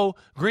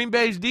 Green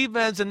Bay's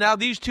defense, and now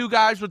these 2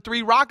 guys with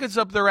 3 rockets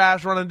up their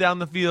ass running down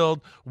the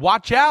field.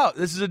 Watch out.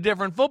 This is a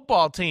different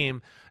football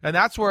team. And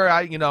that's where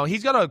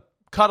he's going to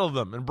cuddle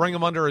them and bring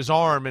them under his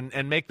arm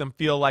and make them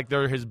feel like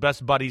they're his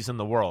best buddies in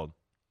the world.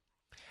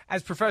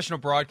 As professional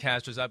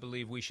broadcasters, I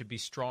believe we should be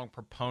strong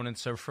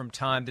proponents of, from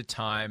time to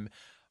time,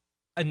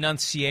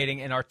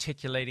 enunciating and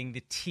articulating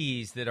the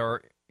T's that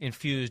are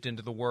infused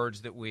into the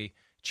words that we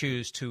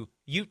choose to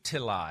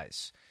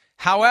utilize.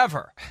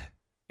 However,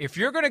 if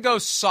you're going to go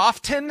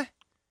soften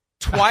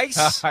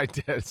twice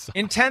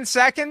in 10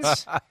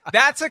 seconds,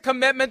 that's a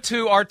commitment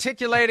to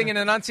articulating and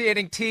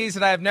enunciating T's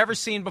that I have never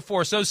seen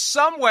before. So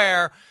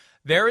somewhere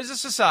there is a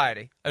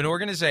society, an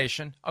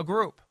organization, a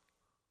group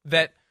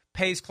that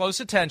pays close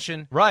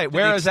attention. Right.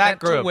 Where is that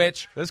group? To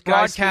which this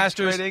guy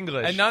broadcasters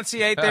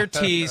enunciate their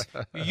T's.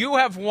 You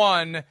have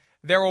won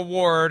their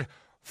award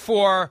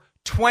for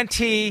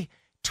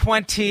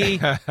 2022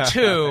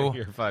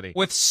 You're funny.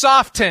 with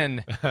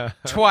soften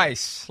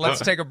twice.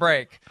 Let's take a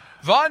break.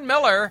 Von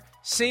Miller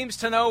seems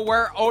to know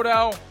where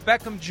Odell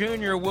Beckham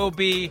Jr. will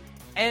be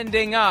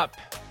ending up.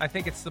 I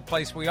think it's the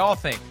place we all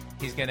think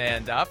he's going to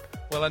end up.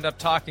 We'll end up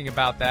talking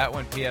about that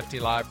when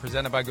PFT Live,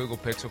 presented by Google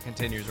Pixel,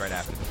 continues right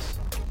after this.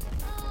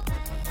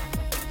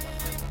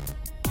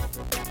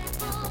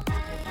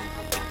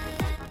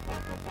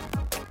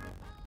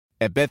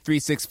 At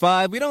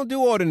Bet365, we don't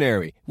do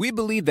ordinary. We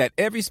believe that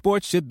every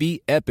sport should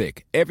be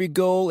epic. Every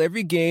goal,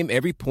 every game,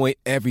 every point,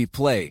 every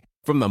play.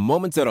 From the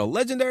moments that are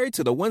legendary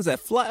to the ones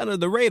that fly under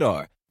the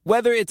radar.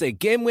 Whether it's a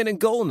game-winning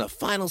goal in the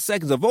final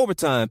seconds of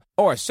overtime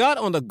or a shot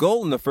on the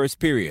goal in the first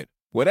period.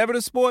 Whatever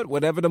the sport,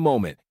 whatever the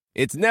moment.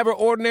 It's never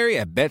ordinary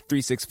at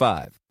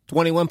Bet365.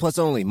 21 plus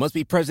only. Must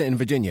be present in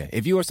Virginia.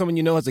 If you or someone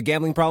you know has a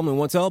gambling problem and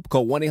wants help,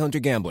 call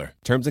 1-800-GAMBLER.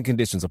 Terms and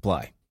conditions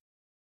apply.